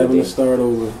 Comfortability. Having to start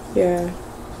over. Yeah.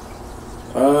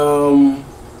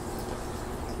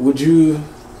 Would you?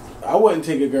 I wouldn't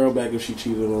take a girl back if she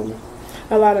cheated on me.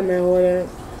 A lot of men wouldn't.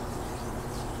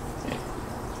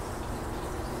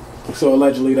 So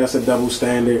allegedly, that's a double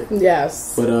standard.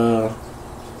 Yes. But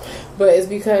it's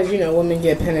because, you know, women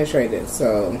get penetrated,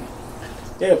 so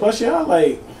yeah. Plus, y'all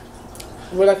like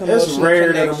we're like it's emotional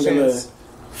rare that I'm gonna connections.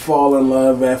 fall in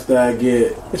love after I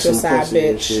get With some your side pussy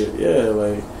and bitch. shit. Yeah,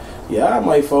 like I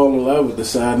might fall in love with the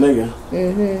side nigga.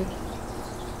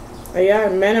 Mm-hmm. Yeah,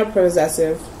 men are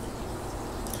possessive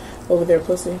over their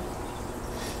pussy.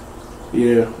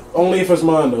 Yeah, only if it's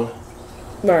mine though.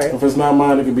 Right. If it's not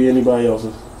mine, it could be anybody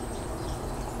else's.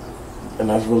 And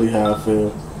that's really how I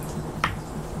feel.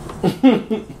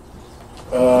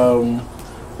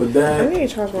 But I that, need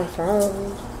to charge my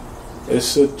phone.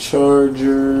 it's a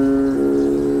charger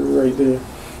right there.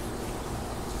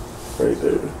 Right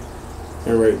there.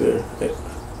 And right there.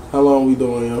 How long we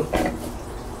doing, yo?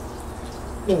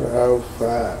 About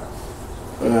 5.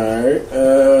 Alright.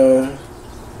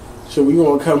 So we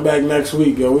gonna come back next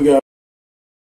week, yo. We got